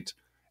midnight,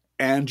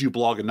 and you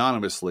blog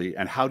anonymously,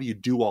 and how do you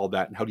do all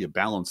that, and how do you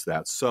balance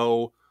that?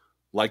 So,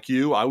 like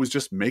you, I was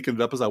just making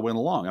it up as I went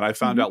along, and I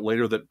found out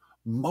later that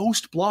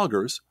most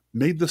bloggers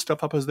made this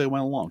stuff up as they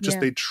went along. Just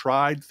they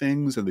tried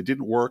things, and they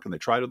didn't work, and they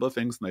tried other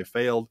things, and they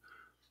failed,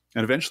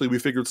 and eventually we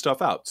figured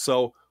stuff out.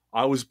 So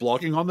I was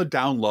blogging on the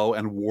down low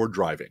and war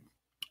driving.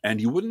 And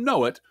you wouldn't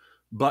know it,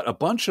 but a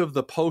bunch of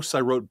the posts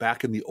I wrote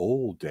back in the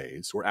old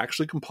days were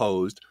actually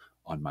composed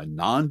on my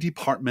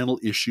non-departmental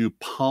issue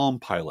Palm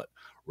Pilot.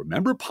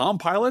 Remember Palm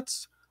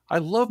Pilots? I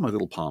love my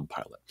little Palm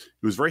Pilot.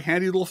 It was a very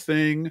handy little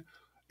thing.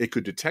 It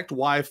could detect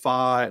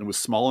Wi-Fi and was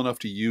small enough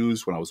to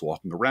use when I was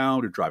walking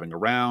around or driving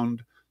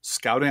around,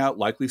 scouting out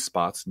likely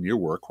spots near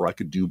work where I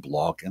could do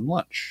blog and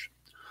lunch.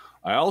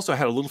 I also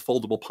had a little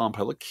foldable Palm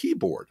Pilot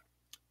keyboard,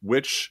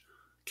 which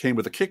came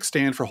with a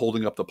kickstand for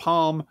holding up the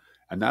palm.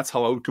 And that's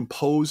how I would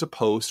compose a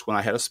post when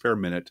I had a spare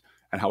minute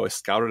and how I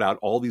scouted out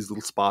all these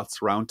little spots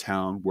around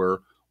town where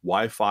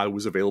Wi-Fi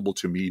was available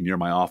to me near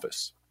my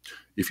office.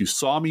 If you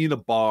saw me in a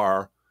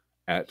bar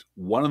at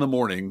 1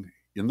 a.m.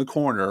 in the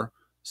corner,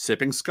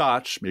 sipping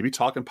scotch, maybe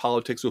talking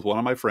politics with one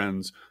of my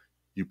friends,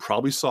 you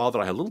probably saw that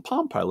I had a little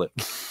Palm Pilot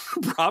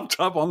propped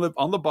up on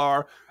the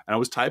bar, and I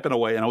was typing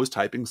away, and I was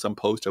typing some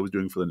post I was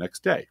doing for the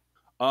next day.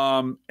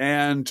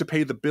 And to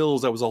pay the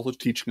bills, I was also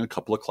teaching a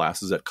couple of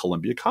classes at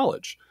Columbia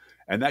College.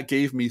 And that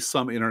gave me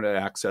some internet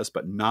access,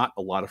 but not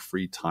a lot of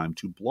free time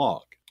to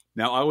blog.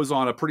 Now, I was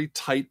on a pretty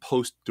tight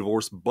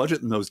post-divorce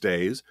budget in those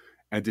days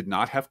and did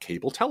not have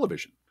cable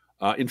television.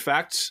 In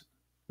fact,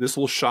 this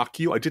will shock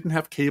you. I didn't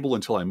have cable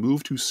until I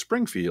moved to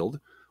Springfield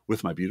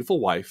with my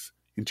beautiful wife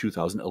in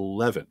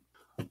 2011.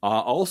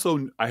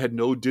 Also, I had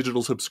no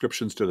digital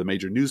subscriptions to the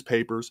major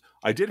newspapers.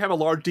 I did have a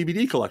large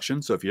DVD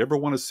collection, so if you ever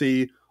want to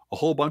see a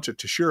whole bunch of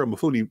Toshiro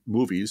Mifune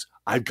movies,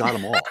 I've got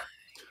them all.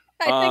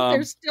 I think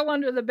they're still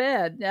under the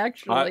bed,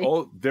 actually.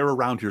 They're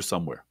around here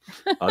somewhere.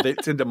 They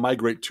tend to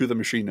migrate to the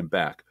machine and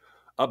back.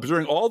 But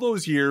during all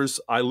those years,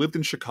 I lived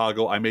in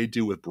Chicago. I made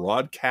do with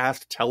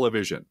broadcast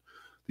television,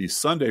 these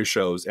Sunday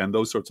shows and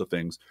those sorts of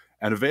things,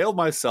 and availed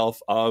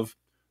myself of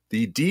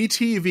the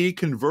DTV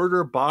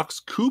Converter Box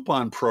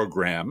coupon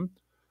program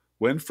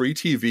when free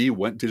TV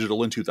went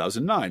digital in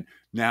 2009.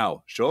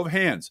 Now, show of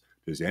hands,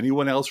 does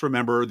anyone else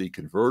remember the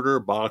Converter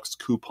Box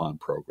coupon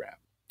program?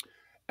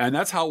 And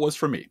that's how it was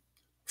for me.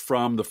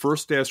 From the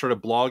first day I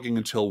started blogging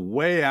until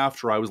way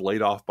after I was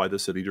laid off by the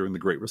city during the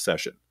Great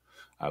Recession.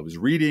 I was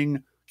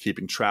reading,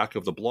 keeping track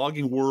of the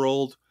blogging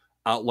world,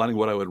 outlining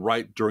what I would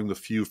write during the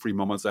few free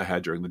moments I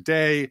had during the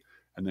day,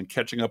 and then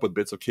catching up with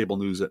bits of cable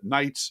news at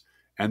night,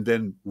 and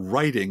then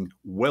writing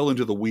well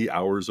into the wee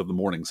hours of the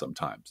morning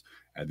sometimes.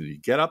 And then you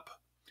get up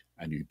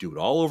and you do it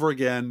all over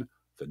again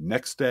the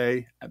next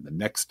day and the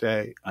next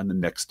day and the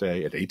next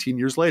day. And 18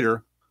 years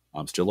later,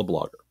 I'm still a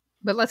blogger.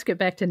 But let's get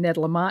back to Ned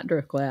Lamont,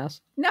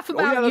 Driftglass. Enough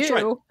about that's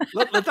you.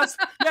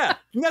 Right.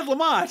 Ned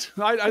Lamont.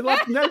 I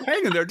left Ned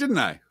hanging there, didn't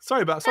I?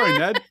 Sorry,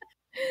 Ned.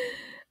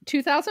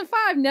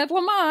 2005, Ned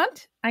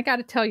Lamont. I got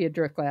to tell you,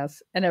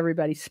 Driftglass and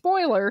everybody,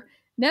 spoiler,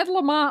 Ned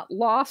Lamont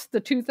lost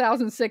the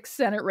 2006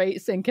 Senate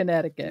race in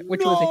Connecticut,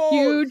 which was a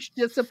huge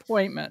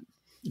disappointment.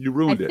 You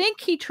ruined it. I think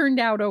he turned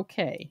out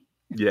okay.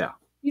 Yeah.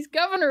 He's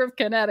governor of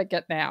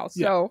Connecticut now,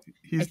 so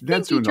I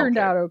think he turned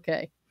out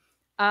okay.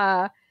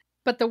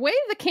 But the way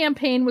the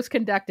campaign was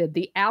conducted,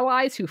 the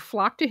allies who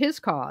flocked to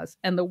his cause,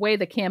 and the way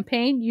the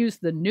campaign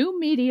used the new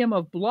medium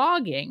of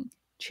blogging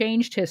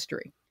changed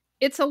history.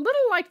 It's a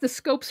little like the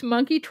Scopes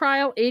monkey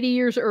trial 80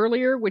 years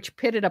earlier, which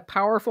pitted a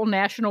powerful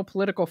national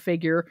political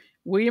figure,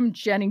 William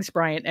Jennings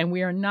Bryan, and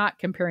we are not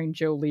comparing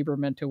Joe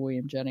Lieberman to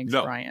William Jennings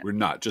Bryan. No, we're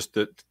not. Just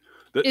the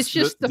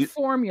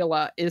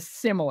formula is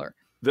similar.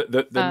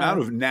 The amount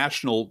of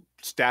national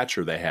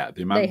stature they had,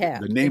 the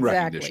name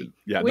recognition.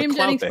 Yeah, William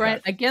Jennings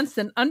Bryan against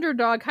an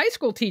underdog high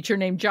school teacher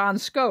named John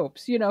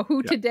Scopes,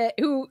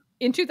 who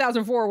in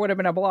 2004 would have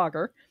been a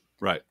blogger.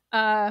 Right.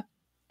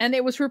 And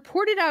it was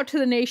reported out to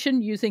the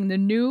nation using the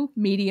new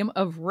medium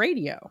of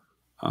radio.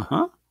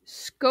 Uh-huh.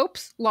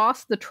 Scopes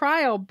lost the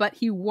trial, but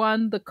he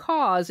won the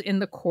cause in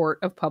the court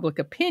of public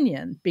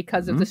opinion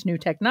because of this new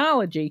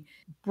technology.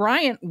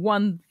 Bryant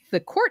won the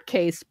court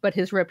case, but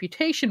his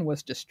reputation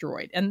was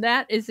destroyed. And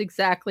that is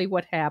exactly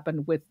what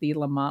happened with the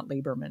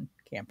Lamont-Lieberman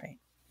campaign.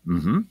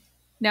 Mm-hmm.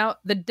 Now,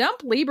 the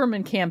Dump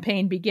Lieberman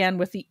campaign began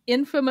with the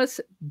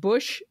infamous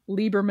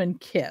Bush-Lieberman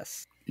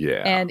kiss.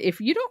 Yeah. And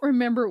if you don't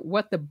remember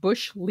what the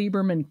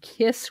Bush-Lieberman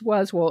kiss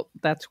was, well,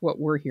 that's what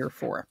we're here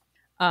for.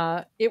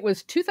 It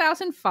was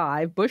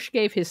 2005. Bush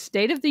gave his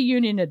State of the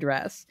Union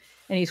address,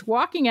 and he's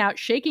walking out,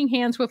 shaking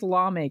hands with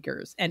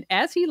lawmakers. And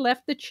as he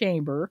left the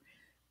chamber,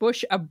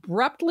 Bush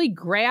abruptly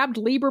grabbed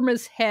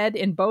Lieberman's head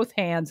in both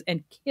hands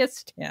and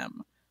kissed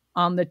him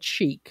on the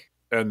cheek.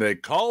 And they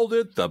called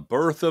it the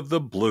birth of the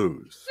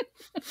blues.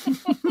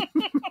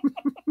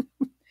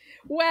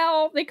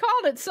 Well, they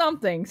called it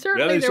something.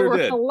 Certainly there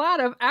were a lot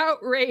of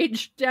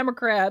outraged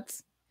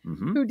Democrats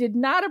who did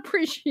not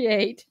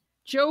appreciate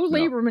Joe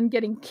Lieberman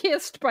getting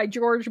kissed by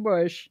George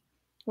Bush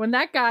when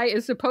that guy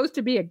is supposed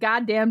to be a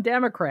goddamn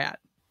Democrat.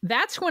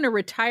 That's when a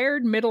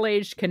retired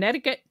middle-aged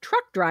Connecticut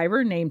truck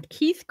driver named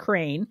Keith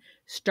Crane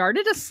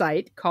started a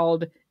site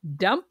called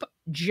dumpjoe.com.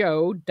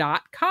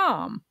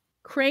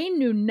 Crane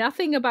knew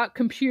nothing about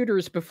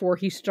computers before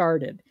he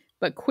started,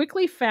 but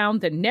quickly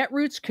found the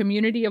netroots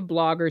community of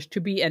bloggers to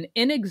be an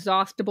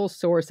inexhaustible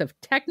source of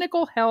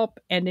technical help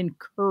and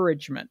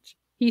encouragement.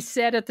 He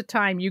said at the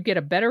time, you get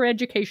a better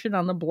education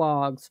on the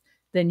blogs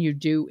than you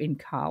do in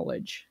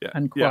college.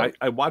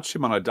 I watched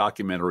him on a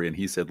documentary, and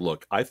he said,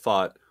 look, I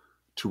thought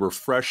to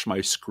refresh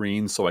my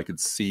screen so I could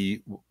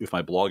see if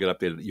my blog had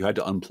updated, you had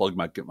to unplug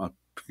my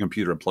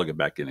computer and plug it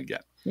back in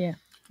again. Yeah.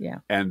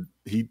 And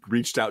he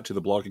reached out to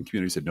the blogging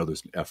community and said, no,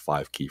 there's an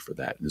F5 key for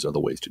that. And there's other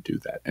ways to do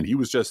that. And he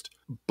was just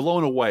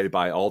blown away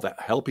by all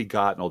that help he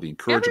got and all the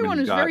encouragement Everyone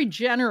he was got. very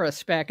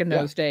generous back in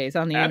those days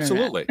on the internet.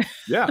 Absolutely.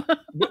 Yeah.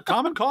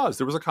 Common cause.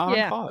 There was a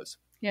common cause.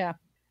 Yeah.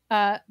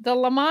 The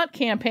Lamont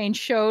campaign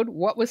showed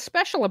what was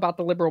special about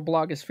the liberal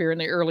blogosphere in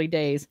the early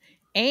days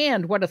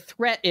and what a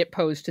threat it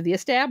posed to the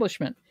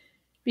establishment.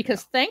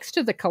 Because thanks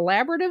to the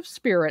collaborative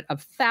spirit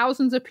of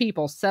thousands of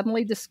people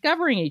suddenly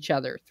discovering each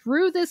other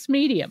through this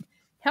medium,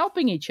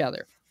 helping each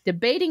other,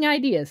 debating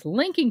ideas,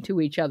 linking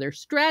to each other,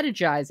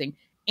 strategizing,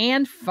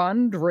 and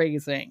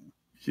fundraising.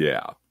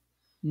 Yeah.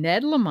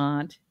 Ned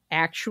Lamont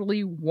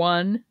actually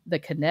won the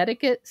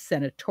Connecticut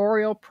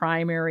senatorial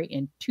primary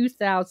in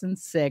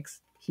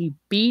 2006. He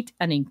beat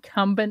an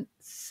incumbent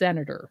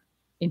senator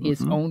in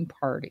his own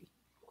party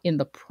in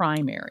the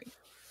primary.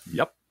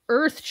 Yep.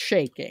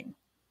 Earth-shaking.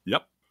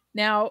 Yep.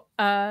 Now,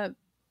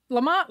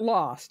 Lamont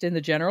lost in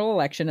the general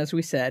election, as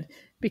we said,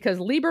 because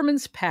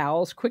Lieberman's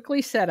pals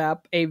quickly set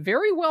up a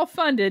very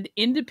well-funded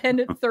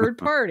independent third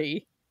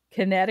party,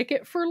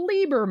 Connecticut for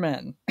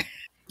Lieberman.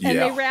 And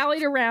they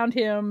rallied around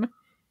him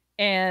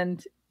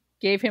and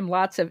gave him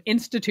lots of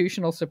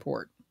institutional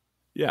support.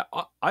 Yeah,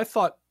 I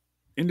thought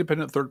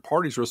independent third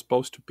parties were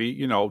supposed to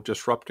be,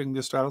 disrupting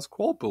the status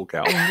quo, Bill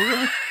Cal.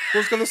 It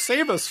was going to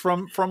save us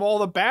from all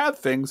the bad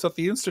things that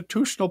the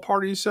institutional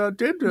parties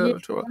did to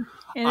it.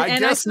 And I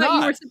guess you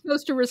were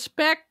supposed to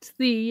respect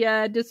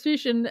the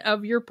decision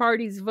of your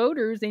party's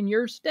voters in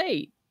your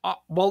state.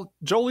 Well,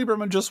 Joe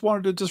Lieberman just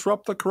wanted to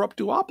disrupt the corrupt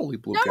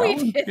duopoly, Blue Cal.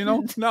 He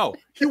didn't. No,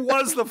 he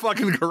was the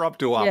fucking corrupt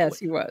duopoly. Yes,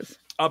 he was.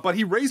 But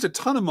he raised a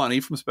ton of money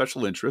from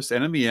special interests,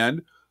 and in the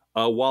end,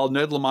 while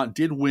Ned Lamont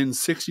did win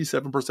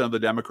 67% of the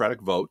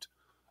Democratic vote,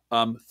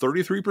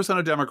 33%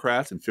 of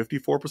Democrats and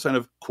 54%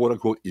 of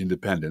quote-unquote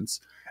independents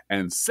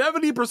and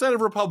 70%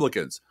 of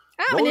Republicans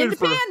an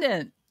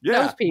independent.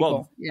 Those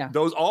people.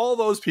 All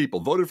those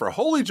people voted for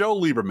Holy Joe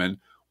Lieberman,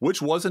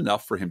 which was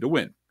enough for him to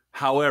win.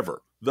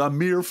 However, the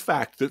mere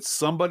fact that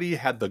somebody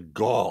had the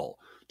gall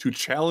to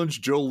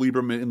challenge Joe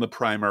Lieberman in the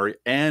primary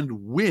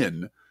and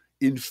win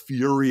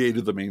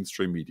infuriated the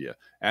mainstream media.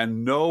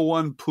 And no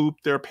one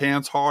pooped their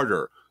pants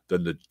harder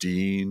than the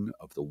dean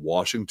of the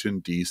Washington,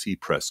 D.C.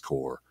 press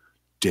corps,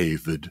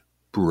 David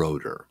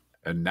Broder.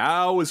 And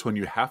now is when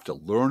you have to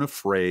learn a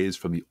phrase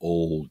from the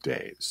old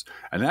days.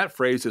 And that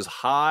phrase is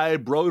high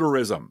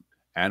Broderism.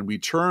 And we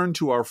turn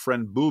to our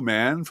friend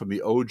Booman from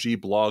the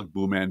OG blog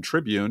Booman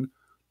Tribune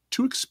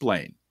to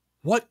explain.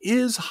 What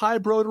is high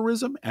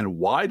Broderism and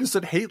why does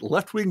it hate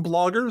left-wing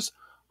bloggers?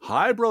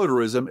 High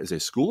Broderism is a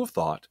school of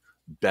thought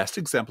best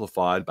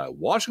exemplified by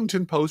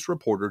Washington Post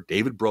reporter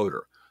David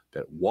Broder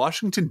that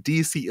Washington,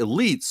 D.C.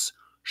 elites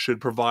should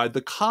provide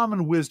the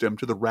common wisdom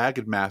to the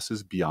ragged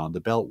masses beyond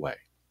the Beltway.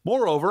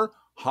 Moreover,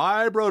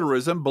 high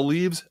Broderism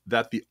believes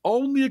that the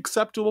only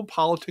acceptable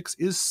politics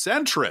is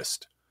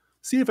centrist.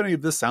 See if any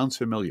of this sounds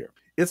familiar.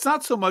 It's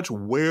not so much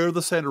where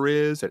the center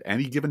is at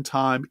any given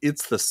time,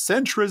 it's the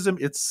centrism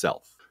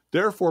itself.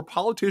 Therefore,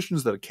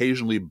 politicians that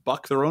occasionally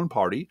buck their own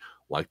party,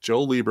 like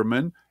Joe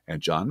Lieberman and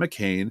John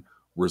McCain,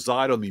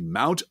 reside on the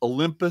Mount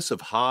Olympus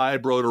of high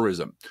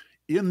Broderism.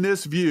 In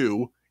this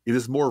view, it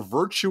is more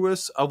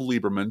virtuous of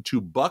Lieberman to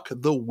buck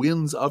the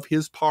winds of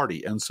his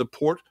party and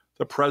support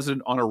the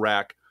president on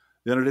Iraq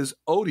than it is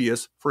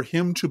odious for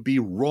him to be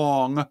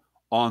wrong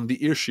on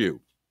the issue.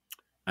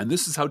 And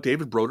this is how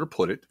David Broder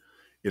put it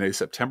in a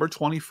September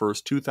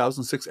 21st,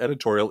 2006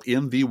 editorial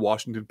in the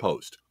Washington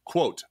Post.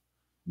 Quote,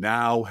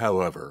 "Now,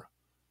 however,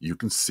 you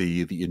can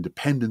see the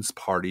Independence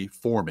Party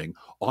forming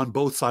on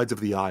both sides of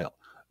the aisle.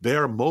 They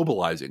are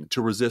mobilizing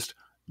to resist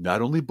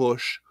not only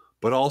Bush,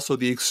 but also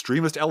the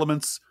extremist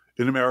elements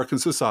in American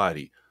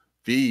society,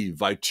 the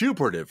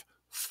vituperative,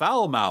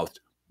 foul-mouthed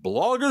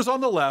bloggers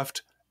on the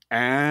left,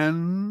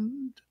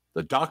 and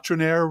the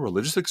doctrinaire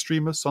religious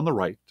extremists on the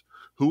right,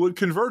 who would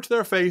convert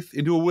their faith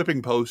into a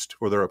whipping post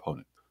for their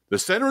opponent. The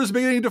center is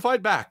beginning to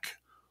fight back.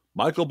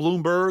 Michael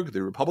Bloomberg,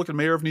 the Republican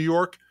mayor of New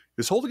York,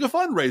 is holding a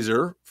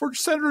fundraiser for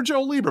Senator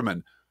Joe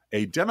Lieberman,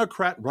 a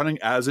Democrat running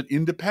as an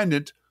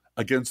independent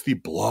against the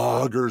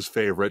blogger's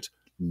favorite,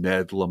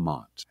 Ned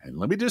Lamont. And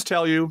let me just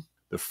tell you,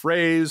 the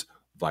phrase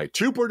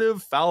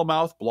vituperative,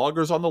 foul-mouthed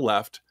bloggers on the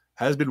left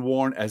has been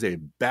worn as a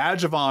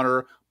badge of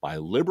honor by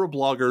liberal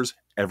bloggers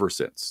ever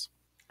since."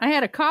 I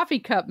had a coffee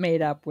cup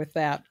made up with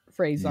that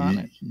phrase on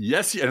it.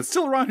 Yes, and it's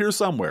still around here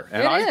somewhere.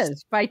 And it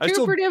is.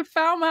 Vituperative,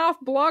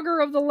 foul-mouthed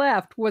blogger of the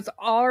left was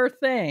our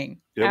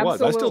thing. It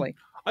Absolutely.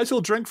 I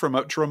still drink from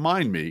it to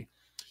remind me,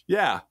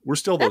 we're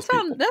still those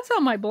people. That's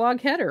on my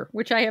blog header,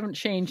 which I haven't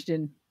changed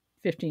in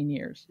 15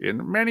 years.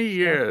 In many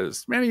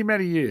years, many,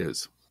 many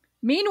years.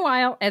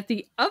 Meanwhile, at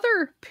the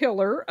other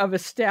pillar of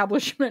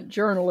establishment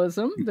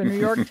journalism, the New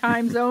York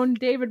Times' own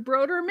David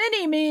Broder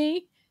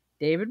mini-me,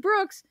 David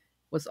Brooks,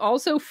 was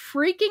also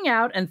freaking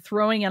out and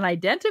throwing an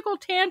identical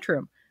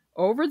tantrum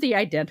over the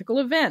identical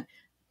event,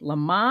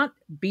 Lamont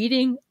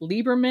beating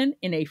Lieberman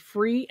in a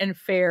free and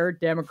fair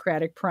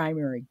Democratic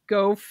primary.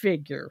 Go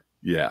figure.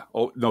 Yeah.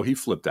 Oh, no, he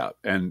flipped out.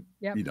 And,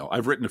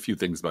 I've written a few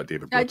things about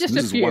David Brooks. Just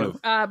a few.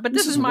 But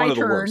this is my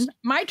turn.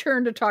 My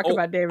turn to talk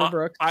about David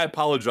Brooks. I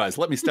apologize.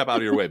 Let me step out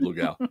of your way, Blue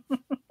Gal.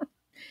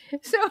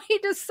 So he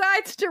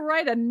decides to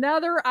write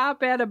another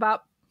op-ed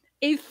about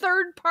a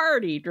third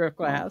party,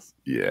 Driftglass.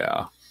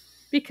 Yeah.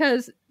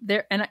 Because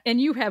there, and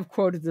you have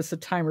quoted this a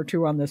time or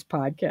two on this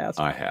podcast.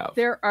 I have.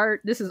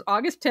 This is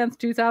August 10th,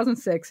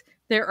 2006.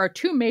 There are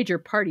 2 major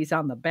parties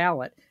on the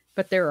ballot,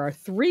 but there are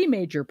 3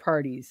 major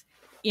parties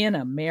in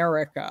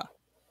America.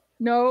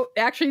 No,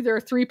 actually, there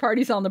are 3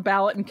 parties on the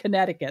ballot in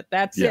Connecticut.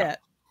 That's it.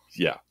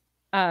 Yeah.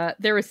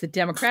 There is the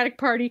Democratic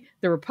Party,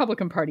 the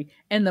Republican Party,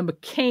 and the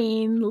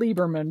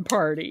McCain-Lieberman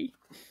Party.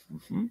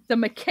 Mm-hmm. The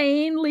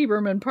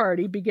McCain-Lieberman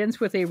Party begins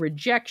with a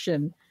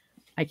rejection,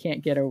 I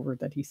can't get over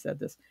that he said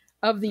this,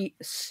 of the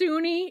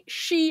Sunni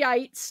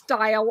Shiite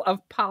style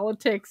of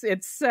politics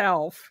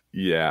itself.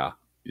 Yeah.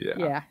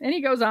 And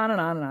he goes on and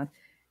on and on.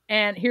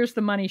 And here's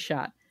the money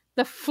shot.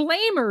 The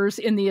flamers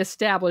in the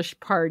established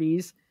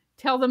parties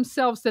tell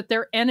themselves that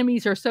their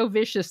enemies are so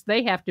vicious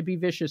they have to be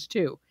vicious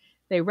too.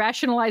 They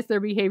rationalize their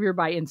behavior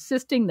by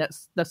insisting that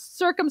the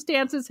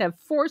circumstances have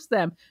forced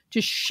them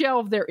to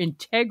shelve their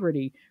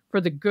integrity for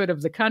the good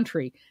of the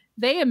country.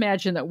 They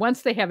imagine that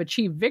once they have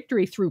achieved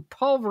victory through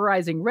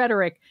pulverizing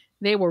rhetoric,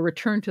 they will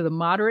return to the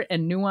moderate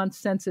and nuanced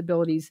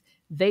sensibilities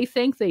they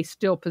think they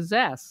still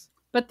possess.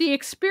 But the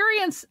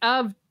experience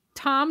of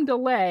Tom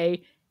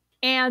DeLay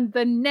and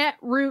the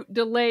netroot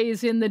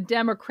delays in the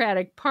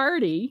Democratic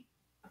Party,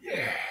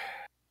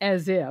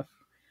 as if,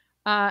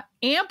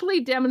 amply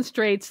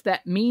demonstrates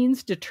that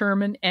means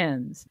determine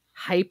ends.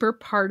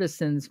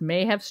 Hyper-partisans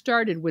may have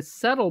started with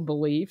subtle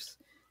beliefs,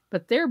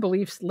 but their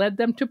beliefs led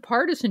them to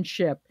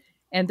partisanship,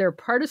 and their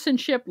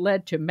partisanship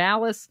led to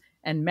malice,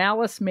 and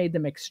malice made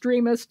them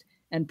extremist,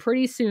 and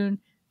pretty soon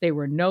they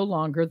were no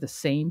longer the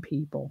same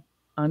people,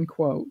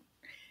 unquote.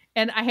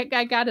 And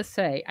I gotta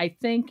say, I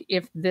think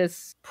if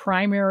this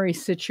primary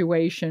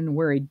situation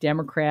where a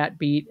Democrat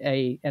beat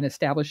an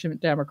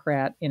establishment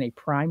Democrat in a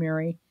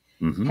primary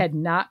had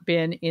not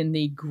been in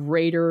the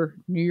greater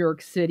New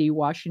York City,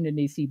 Washington,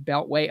 D.C.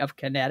 beltway of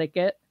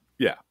Connecticut,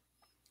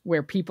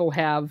 where people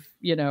have,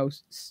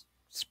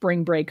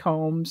 spring break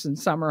homes and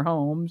summer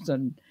homes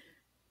and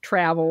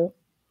travel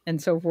and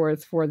so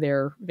forth for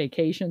their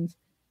vacations.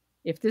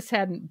 If this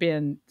hadn't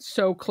been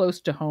so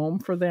close to home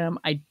for them,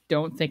 I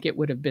don't think it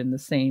would have been the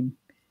same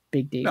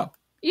big deal. No,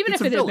 even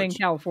if it had been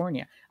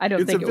California, I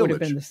don't think it would have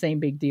been the same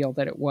big deal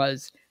that it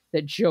was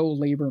that Joe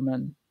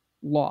Lieberman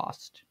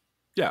lost.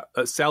 Yeah,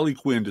 Sally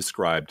Quinn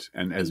described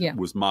and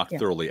was mocked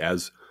thoroughly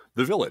as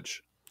the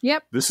village.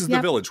 Yep. This is the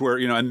village where,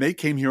 and they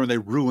came here and they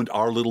ruined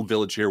our little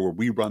village here where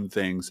we run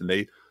things.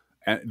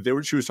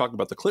 She was talking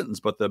about the Clintons,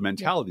 but the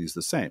mentality is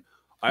the same.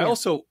 I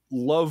also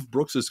love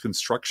Brooks's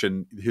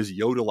construction, his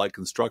Yoda-like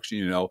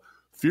construction,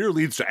 fear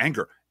leads to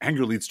anger.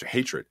 Anger leads to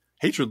hatred.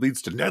 Hatred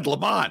leads to Ned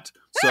Lamont.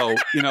 So,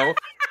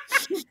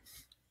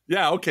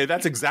 okay,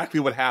 that's exactly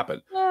what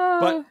happened.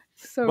 But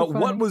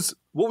what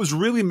was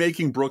really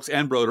making Brooks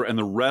and Broder and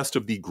the rest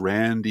of the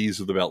grandees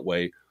of the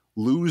Beltway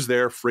lose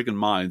their friggin'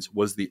 minds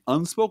was the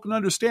unspoken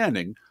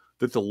understanding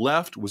that the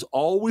left was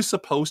always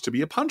supposed to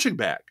be a punching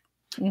bag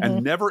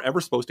and never,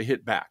 ever supposed to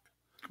hit back.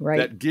 Right.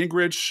 That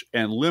Gingrich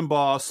and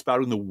Limbaugh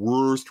spouting the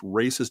worst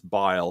racist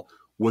bile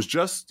was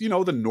just, the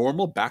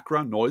normal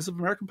background noise of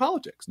American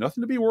politics.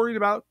 Nothing to be worried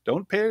about.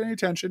 Don't pay any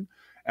attention.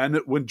 And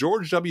that when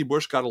George W.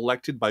 Bush got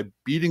elected by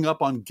beating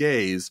up on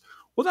gays,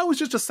 well, that was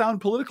just a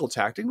sound political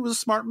tactic. It was a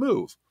smart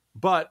move.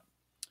 But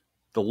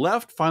the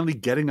left finally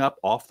getting up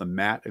off the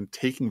mat and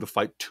taking the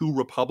fight to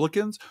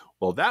Republicans,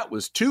 well, that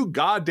was too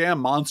goddamn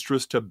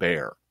monstrous to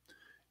bear.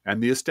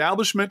 And the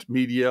establishment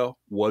media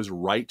was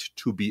right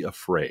to be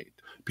afraid.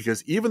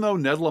 Because even though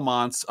Ned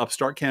Lamont's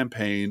upstart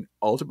campaign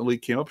ultimately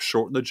came up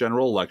short in the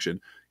general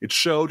election, it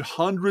showed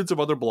hundreds of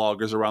other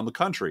bloggers around the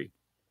country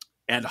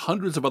and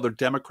hundreds of other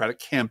Democratic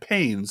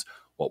campaigns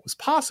what was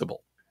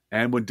possible.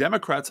 And when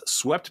Democrats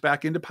swept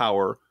back into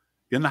power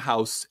in the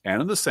House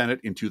and in the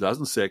Senate in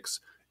 2006,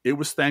 it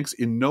was thanks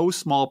in no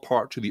small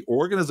part to the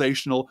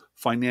organizational,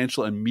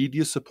 financial, and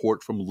media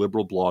support from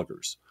liberal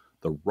bloggers.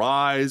 The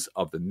rise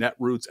of the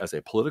netroots as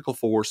a political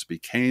force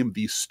became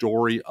the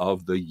story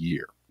of the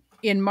year.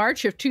 In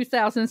March of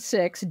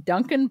 2006,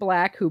 Duncan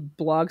Black, who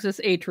blogs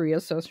as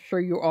Atria, so I'm sure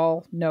you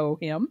all know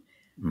him,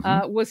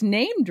 was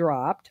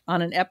name-dropped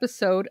on an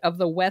episode of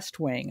The West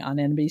Wing on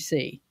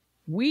NBC.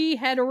 We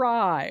had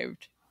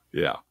arrived.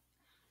 Yeah.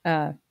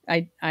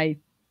 I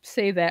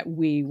say that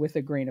we with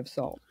a grain of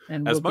salt,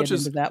 and we'll get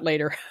into that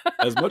later.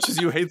 As much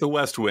as you hate The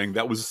West Wing,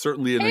 that was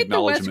certainly an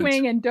acknowledgement. The West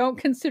Wing, and don't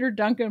consider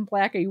Duncan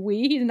Black a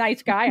we. He's a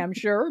nice guy, I'm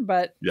sure,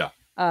 but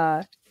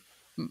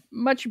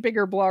much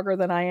bigger blogger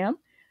than I am.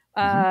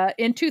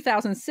 In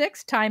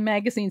 2006, Time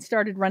magazine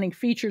started running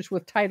features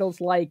with titles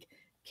like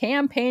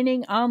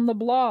Campaigning on the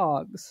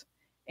Blogs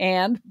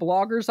and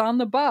Bloggers on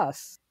the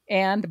Bus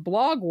and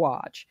Blog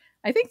Watch.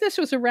 I think this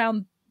was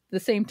around the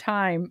same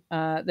time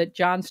that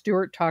Jon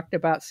Stewart talked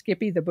about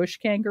Skippy the bush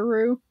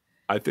kangaroo.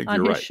 I think on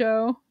you're his right.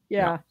 show.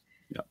 Yeah.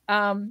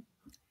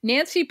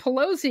 Nancy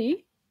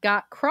Pelosi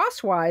got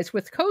crosswise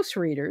with Coast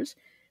readers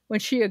when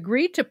she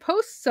agreed to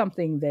post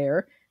something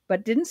there,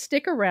 but didn't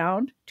stick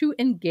around to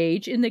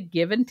engage in the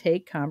give and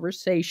take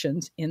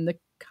conversations in the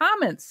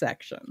comments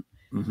section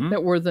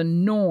that were the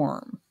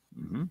norm.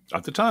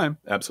 At the time,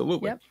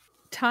 absolutely. Yep.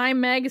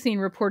 Time magazine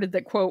reported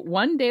that, quote,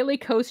 one Daily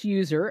Kos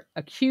user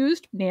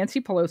accused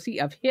Nancy Pelosi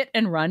of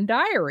hit-and-run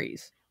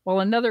diaries, while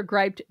another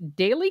griped,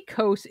 Daily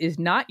Kos is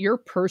not your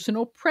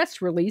personal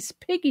press release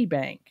piggy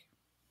bank,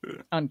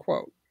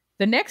 unquote.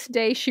 The next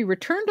day, she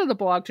returned to the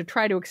blog to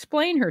try to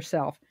explain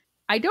herself.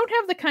 I don't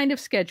have the kind of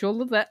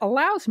schedule that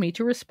allows me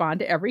to respond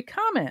to every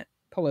comment,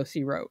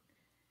 Pelosi wrote.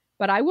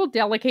 But I will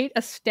delegate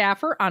a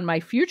staffer on my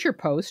future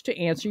post to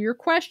answer your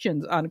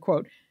questions,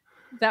 unquote.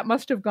 That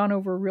must have gone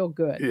over real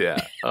good.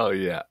 Yeah. Oh,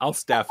 yeah. I'll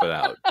staff it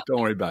out.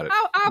 Don't worry about it.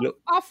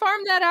 I'll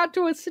farm that out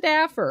to a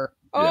staffer.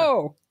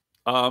 Oh.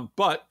 Yeah.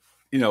 But,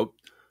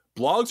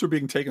 blogs were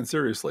being taken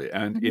seriously.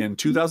 And in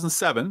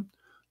 2007,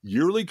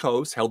 Yearly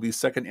Kos held the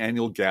second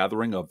annual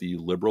gathering of the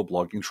liberal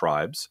blogging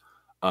tribes,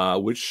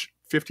 which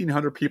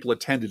 1,500 people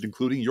attended,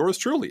 including yours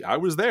truly. I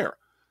was there.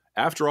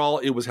 After all,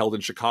 it was held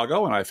in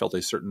Chicago, and I felt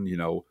a certain,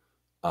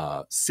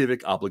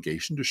 civic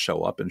obligation to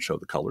show up and show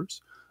the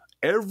colors.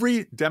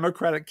 Every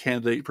Democratic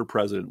candidate for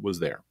president was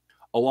there,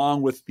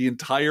 along with the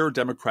entire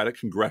Democratic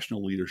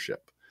congressional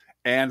leadership.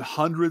 And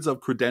hundreds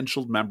of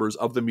credentialed members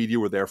of the media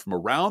were there from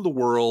around the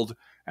world.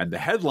 And the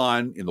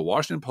headline in the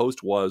Washington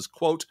Post was,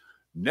 quote,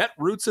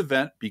 Netroots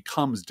event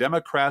becomes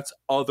Democrats'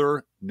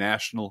 other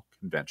national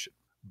convention.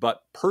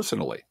 But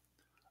personally,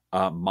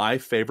 my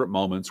favorite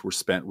moments were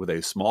spent with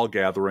a small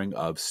gathering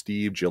of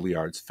Steve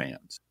Gilliard's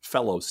fans,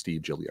 fellow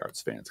Steve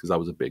Gilliard's fans, because I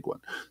was a big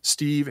one.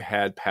 Steve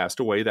had passed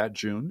away that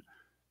June.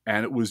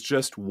 And it was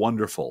just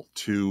wonderful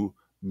to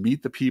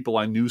meet the people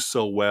I knew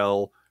so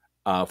well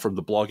from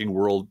the blogging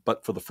world,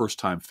 but for the first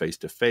time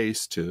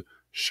face-to-face, to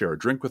share a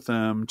drink with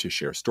them, to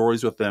share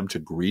stories with them, to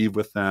grieve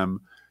with them.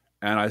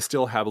 And I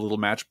still have a little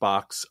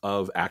matchbox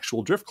of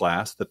actual drift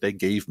glass that they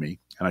gave me,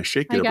 and I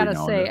shake it every now and then.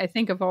 I gotta say, I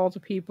think of all the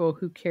people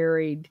who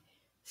carried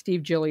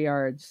Steve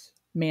Gilliard's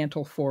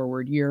mantle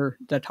forward, you're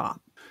the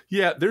top.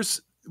 Yeah,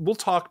 we'll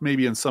talk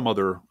maybe in some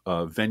other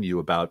venue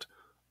about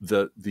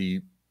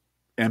the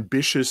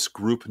ambitious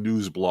group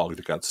news blog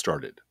that got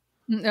started.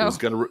 No. It was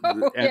going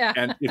to,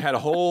 and it had a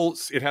whole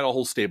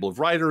stable of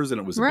writers, and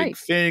it was a big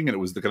thing, and it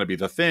was going to be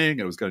the thing,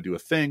 and it was going to do a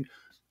thing,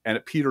 and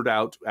it petered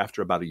out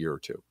after about a year or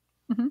two.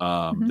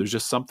 There's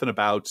just something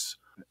about,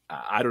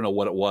 I don't know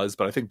what it was,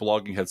 but I think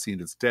blogging had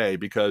seen its day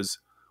because,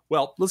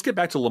 well, let's get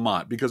back to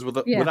Lamont, because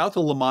without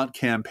the Lamont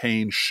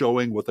campaign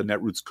showing what the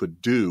Netroots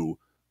could do,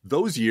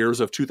 those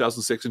years of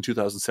 2006 and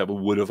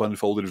 2007 would have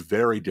unfolded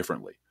very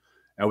differently.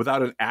 And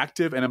without an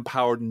active and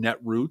empowered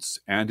Netroots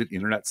and an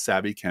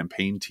internet-savvy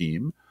campaign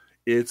team,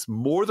 it's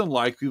more than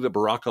likely that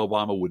Barack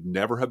Obama would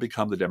never have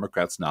become the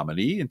Democrats'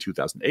 nominee in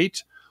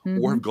 2008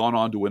 or have gone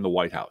on to win the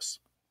White House.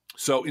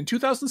 So in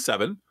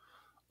 2007,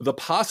 the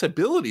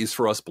possibilities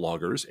for us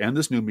bloggers and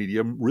this new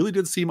medium really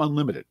did seem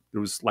unlimited. It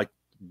was like,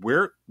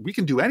 where we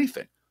can do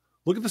anything.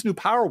 Look at this new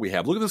power we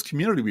have. Look at this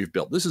community we've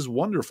built. This is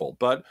wonderful.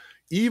 But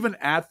even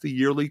at the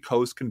Yearly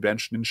Kos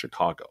convention in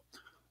Chicago,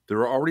 there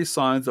were already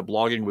signs that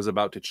blogging was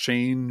about to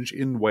change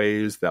in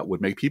ways that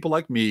would make people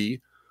like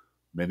me,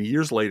 many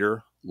years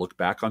later, look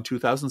back on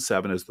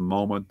 2007 as the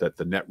moment that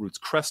the Netroots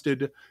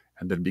crested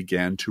and then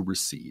began to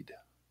recede.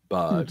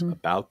 But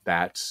about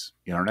that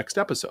in our next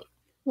episode.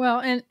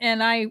 Well,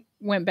 and I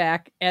went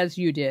back, as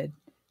you did,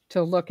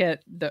 to look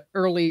at the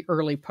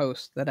early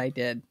posts that I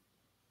did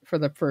for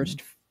the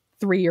first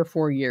 3 or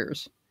 4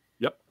 years.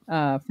 Yep.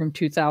 From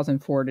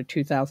 2004 to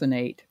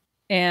 2008.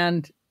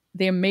 And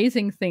the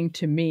amazing thing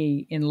to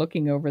me in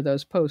looking over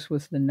those posts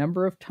was the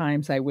number of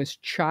times I was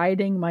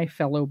chiding my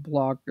fellow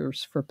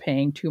bloggers for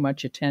paying too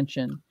much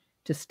attention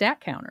to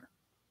stat counter.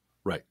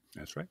 Right.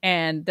 That's right.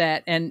 And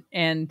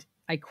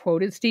I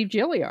quoted Steve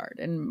Gilliard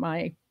in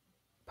my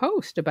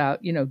post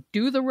about,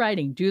 do the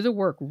writing, do the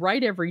work,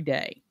 write every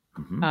day.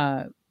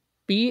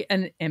 Be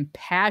an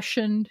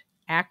impassioned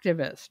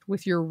activist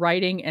with your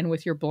writing and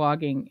with your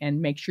blogging,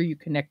 and make sure you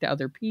connect to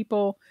other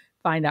people,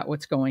 find out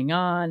what's going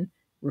on,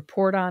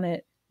 report on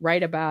it,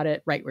 write about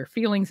it, write your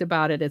feelings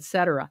about it,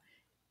 etc.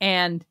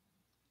 And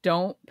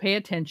don't pay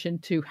attention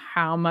to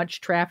how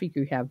much traffic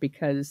you have,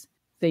 because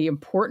the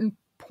important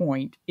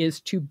point is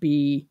to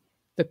be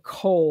the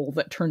coal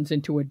that turns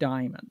into a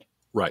diamond.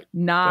 Right.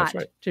 Not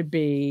to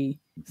be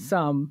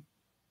some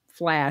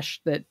flash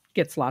that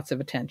gets lots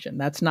of attention.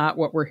 That's not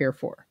what we're here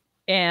for.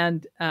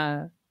 And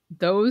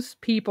those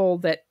people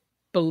that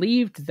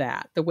believed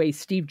that the way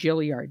Steve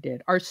Gilliard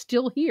did are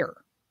still here.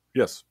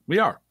 Yes, we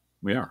are.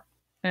 We are.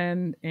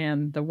 And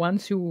the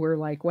ones who were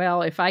like,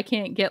 well, if I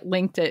can't get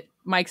linked at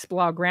Mike's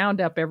Blog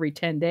Roundup every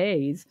 10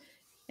 days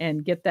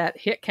and get that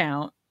hit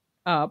count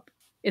up,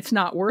 it's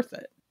not worth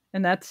it.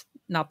 And that's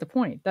not the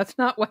point. That's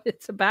not what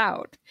it's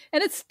about.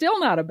 And it's still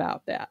not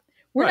about that.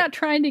 We're not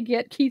trying to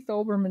get Keith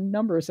Olbermann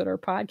numbers at our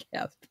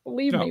podcast.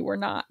 Believe me, we're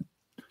not.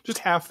 Just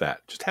half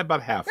that. Just have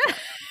about half that.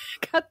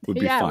 Would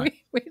be fine.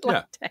 We'd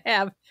like to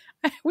have.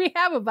 We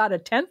have about a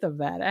tenth of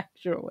that,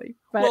 actually.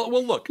 But,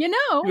 well, look.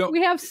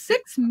 We have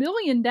 6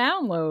 million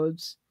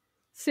downloads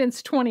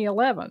since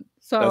 2011.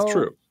 So that's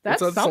true.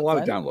 That's a lot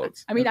of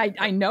downloads. I mean,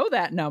 I know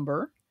that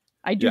number.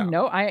 I do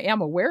know. I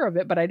am aware of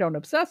it, but I don't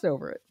obsess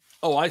over it.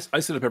 Oh, I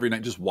sit up every night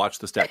and just watch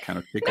the stat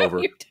counter tick over.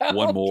 You don't.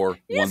 One more,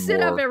 You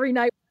sit up every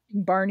night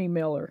watching Barney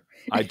Miller.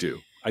 I do.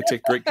 I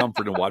take great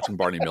comfort in watching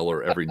Barney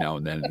Miller every now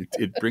and then.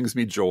 It brings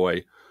me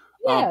joy.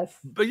 Yes.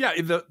 But yeah,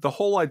 the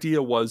whole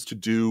idea was to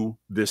do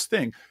this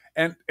thing.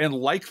 And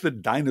like the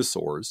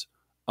dinosaurs,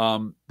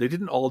 they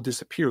didn't all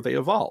disappear. They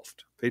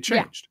evolved. They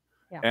changed.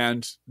 Yeah.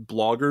 And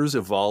bloggers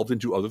evolved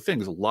into other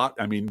things.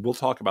 We'll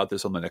talk about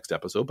this on the next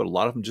episode, but a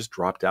lot of them just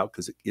dropped out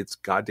because it's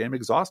goddamn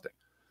exhausting.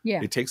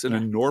 Yeah. It takes an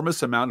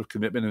enormous amount of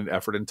commitment and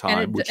effort and time.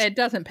 And it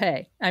doesn't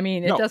pay. I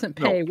mean, it doesn't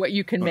pay what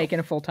you can make in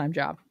a full-time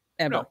job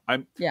ever.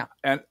 And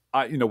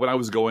when I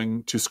was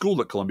going to school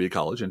at Columbia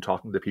College and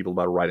talking to people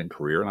about a writing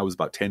career, and I was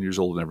about 10 years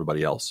older than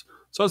everybody else.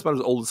 So I was about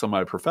as old as some of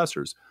my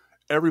professors.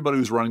 Everybody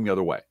was running the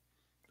other way.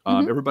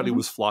 Everybody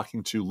was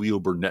flocking to Leo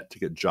Burnett to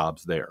get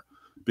jobs there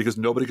because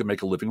nobody could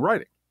make a living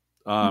writing.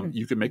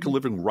 You can make a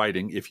living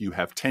writing if you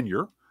have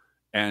tenure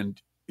and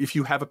if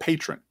you have a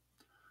patron.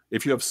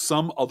 If you have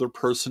some other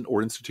person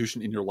or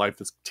institution in your life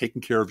that's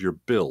taking care of your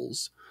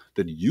bills,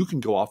 then you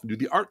can go off and do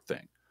the art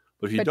thing.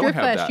 But if you don't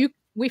have that...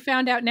 we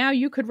found out now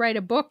you could write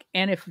a book,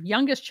 and if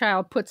youngest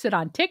child puts it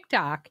on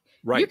TikTok,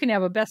 you can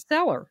have a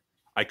bestseller.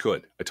 I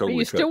could. I totally could. But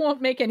you still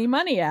won't make any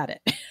money at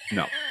it.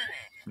 No.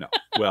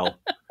 Well,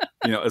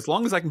 as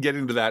long as I can get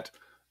into that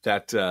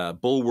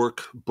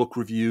Bulwark book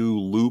review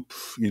loop,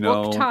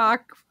 book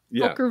talk,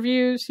 book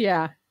reviews,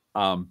 yeah.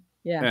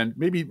 And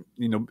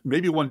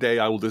maybe one day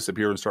I will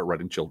disappear and start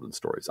writing children's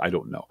stories. I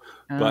don't know,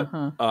 but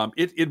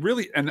it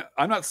really. And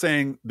I'm not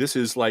saying this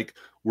is like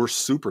we're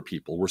super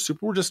people.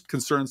 We're just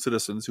concerned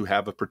citizens who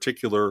have a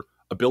particular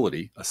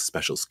ability, a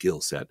special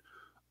skill set,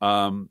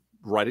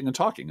 writing and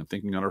talking and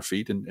thinking on our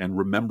feet and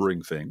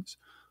remembering things.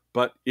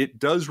 But it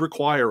does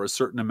require a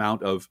certain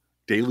amount of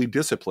daily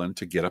discipline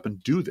to get up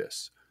and do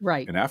this.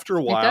 Right. And after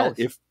a while,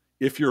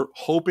 if you're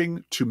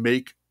hoping to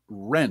make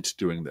rent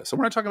doing this, and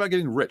we're not talking about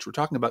getting rich, we're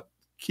talking about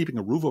keeping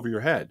a roof over your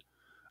head,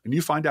 and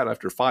you find out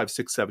after 5,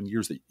 6, 7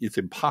 years that it's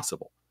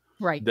impossible.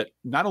 Right. That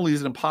not only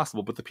is it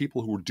impossible, but the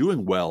people who are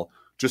doing well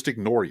just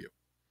ignore you.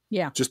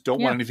 Yeah. Just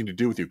don't want anything to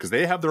do with you because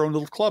they have their own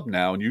little club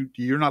now, and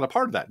you're not a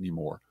part of that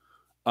anymore.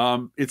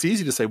 It's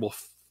easy to say, well,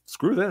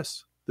 screw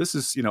this. This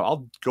is,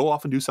 I'll go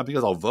off and do something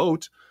else. I'll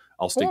vote.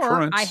 I'll stay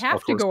current. I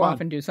have to go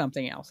off and do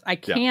something else. I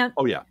can't. Yeah.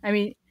 Oh, yeah. I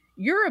mean,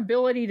 your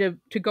ability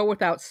to go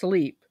without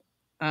sleep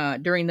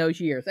during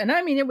those years. And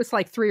I mean, it was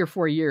like 3 or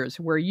 4 years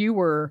where you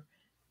were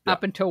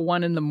up until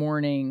 1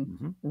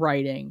 a.m.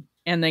 writing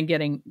and then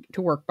getting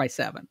to work by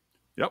 7.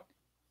 Yep.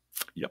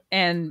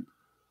 And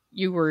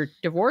you were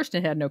divorced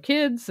and had no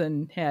kids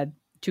and had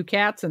 2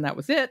 cats, and that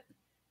was it.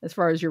 As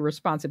far as your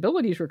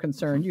responsibilities were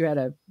concerned, you had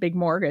a big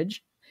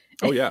mortgage.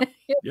 Oh, yeah.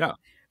 Yeah.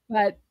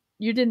 But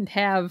you didn't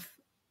have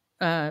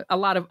a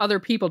lot of other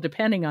people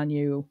depending on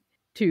you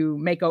to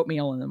make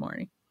oatmeal in the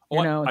morning.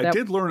 I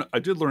did learn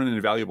an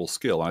invaluable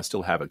skill, and I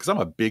still have it because I'm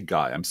a big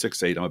guy. I'm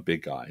 6'8". I'm a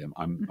big guy.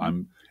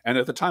 And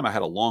at the time I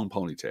had a long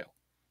ponytail,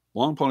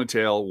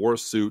 wore a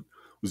suit,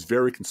 was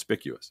very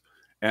conspicuous.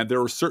 And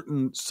there were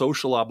certain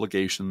social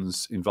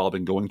obligations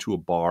involving going to a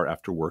bar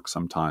after work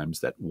sometimes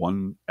that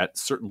at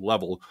certain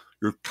level,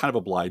 you're kind of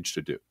obliged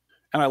to do.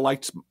 And I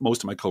liked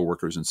most of my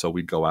coworkers, and so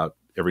we'd go out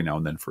every now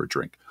and then for a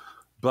drink.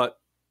 But,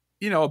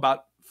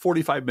 about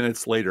 45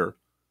 minutes later,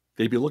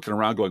 they'd be looking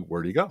around going,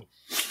 where'd he go?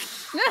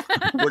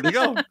 Where'd he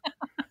go?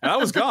 And I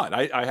was gone.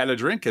 I had a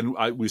drink, and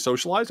we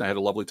socialized. I had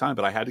a lovely time,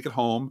 but I had to get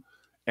home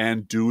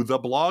and do the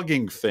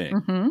blogging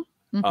thing.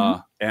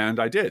 And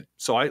I did.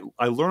 So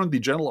I learned the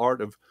gentle art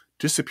of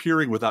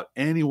disappearing without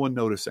anyone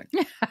noticing,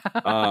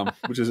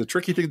 which is a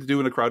tricky thing to do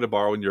in a crowded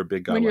bar when you're a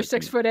big guy. When you're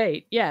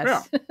 6'8",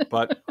 yes. Yeah,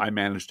 but I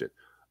managed it.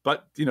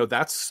 But,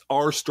 that's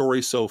our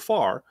story so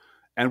far,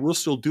 and we're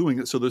still doing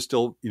it. So there's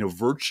still,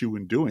 virtue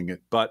in doing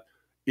it. But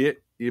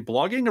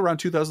blogging around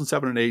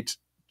 2007 and 2008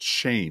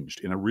 changed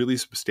in a really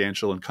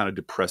substantial and kind of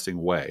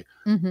depressing way.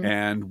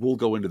 And we'll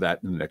go into that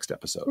in the next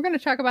episode. We're going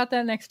to talk about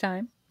that next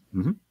time.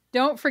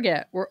 Don't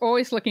forget, we're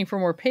always looking for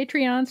more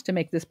Patreons to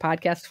make this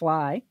podcast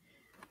fly.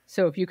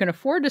 So if you can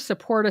afford to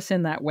support us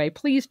in that way,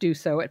 please do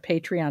so at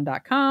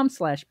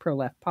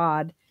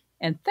patreon.com/proleftpod.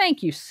 And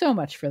thank you so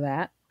much for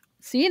that.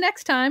 See you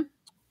next time.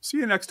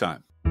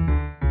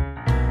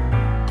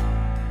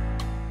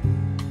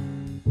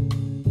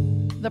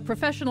 The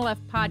Professional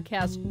Left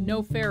Podcast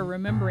No Fair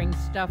Remembering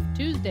Stuff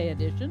Tuesday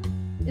edition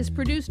is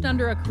produced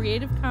under a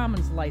Creative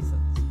Commons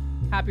license.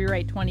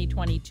 Copyright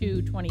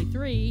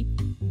 2022-23,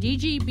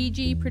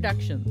 DGBG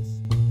Productions.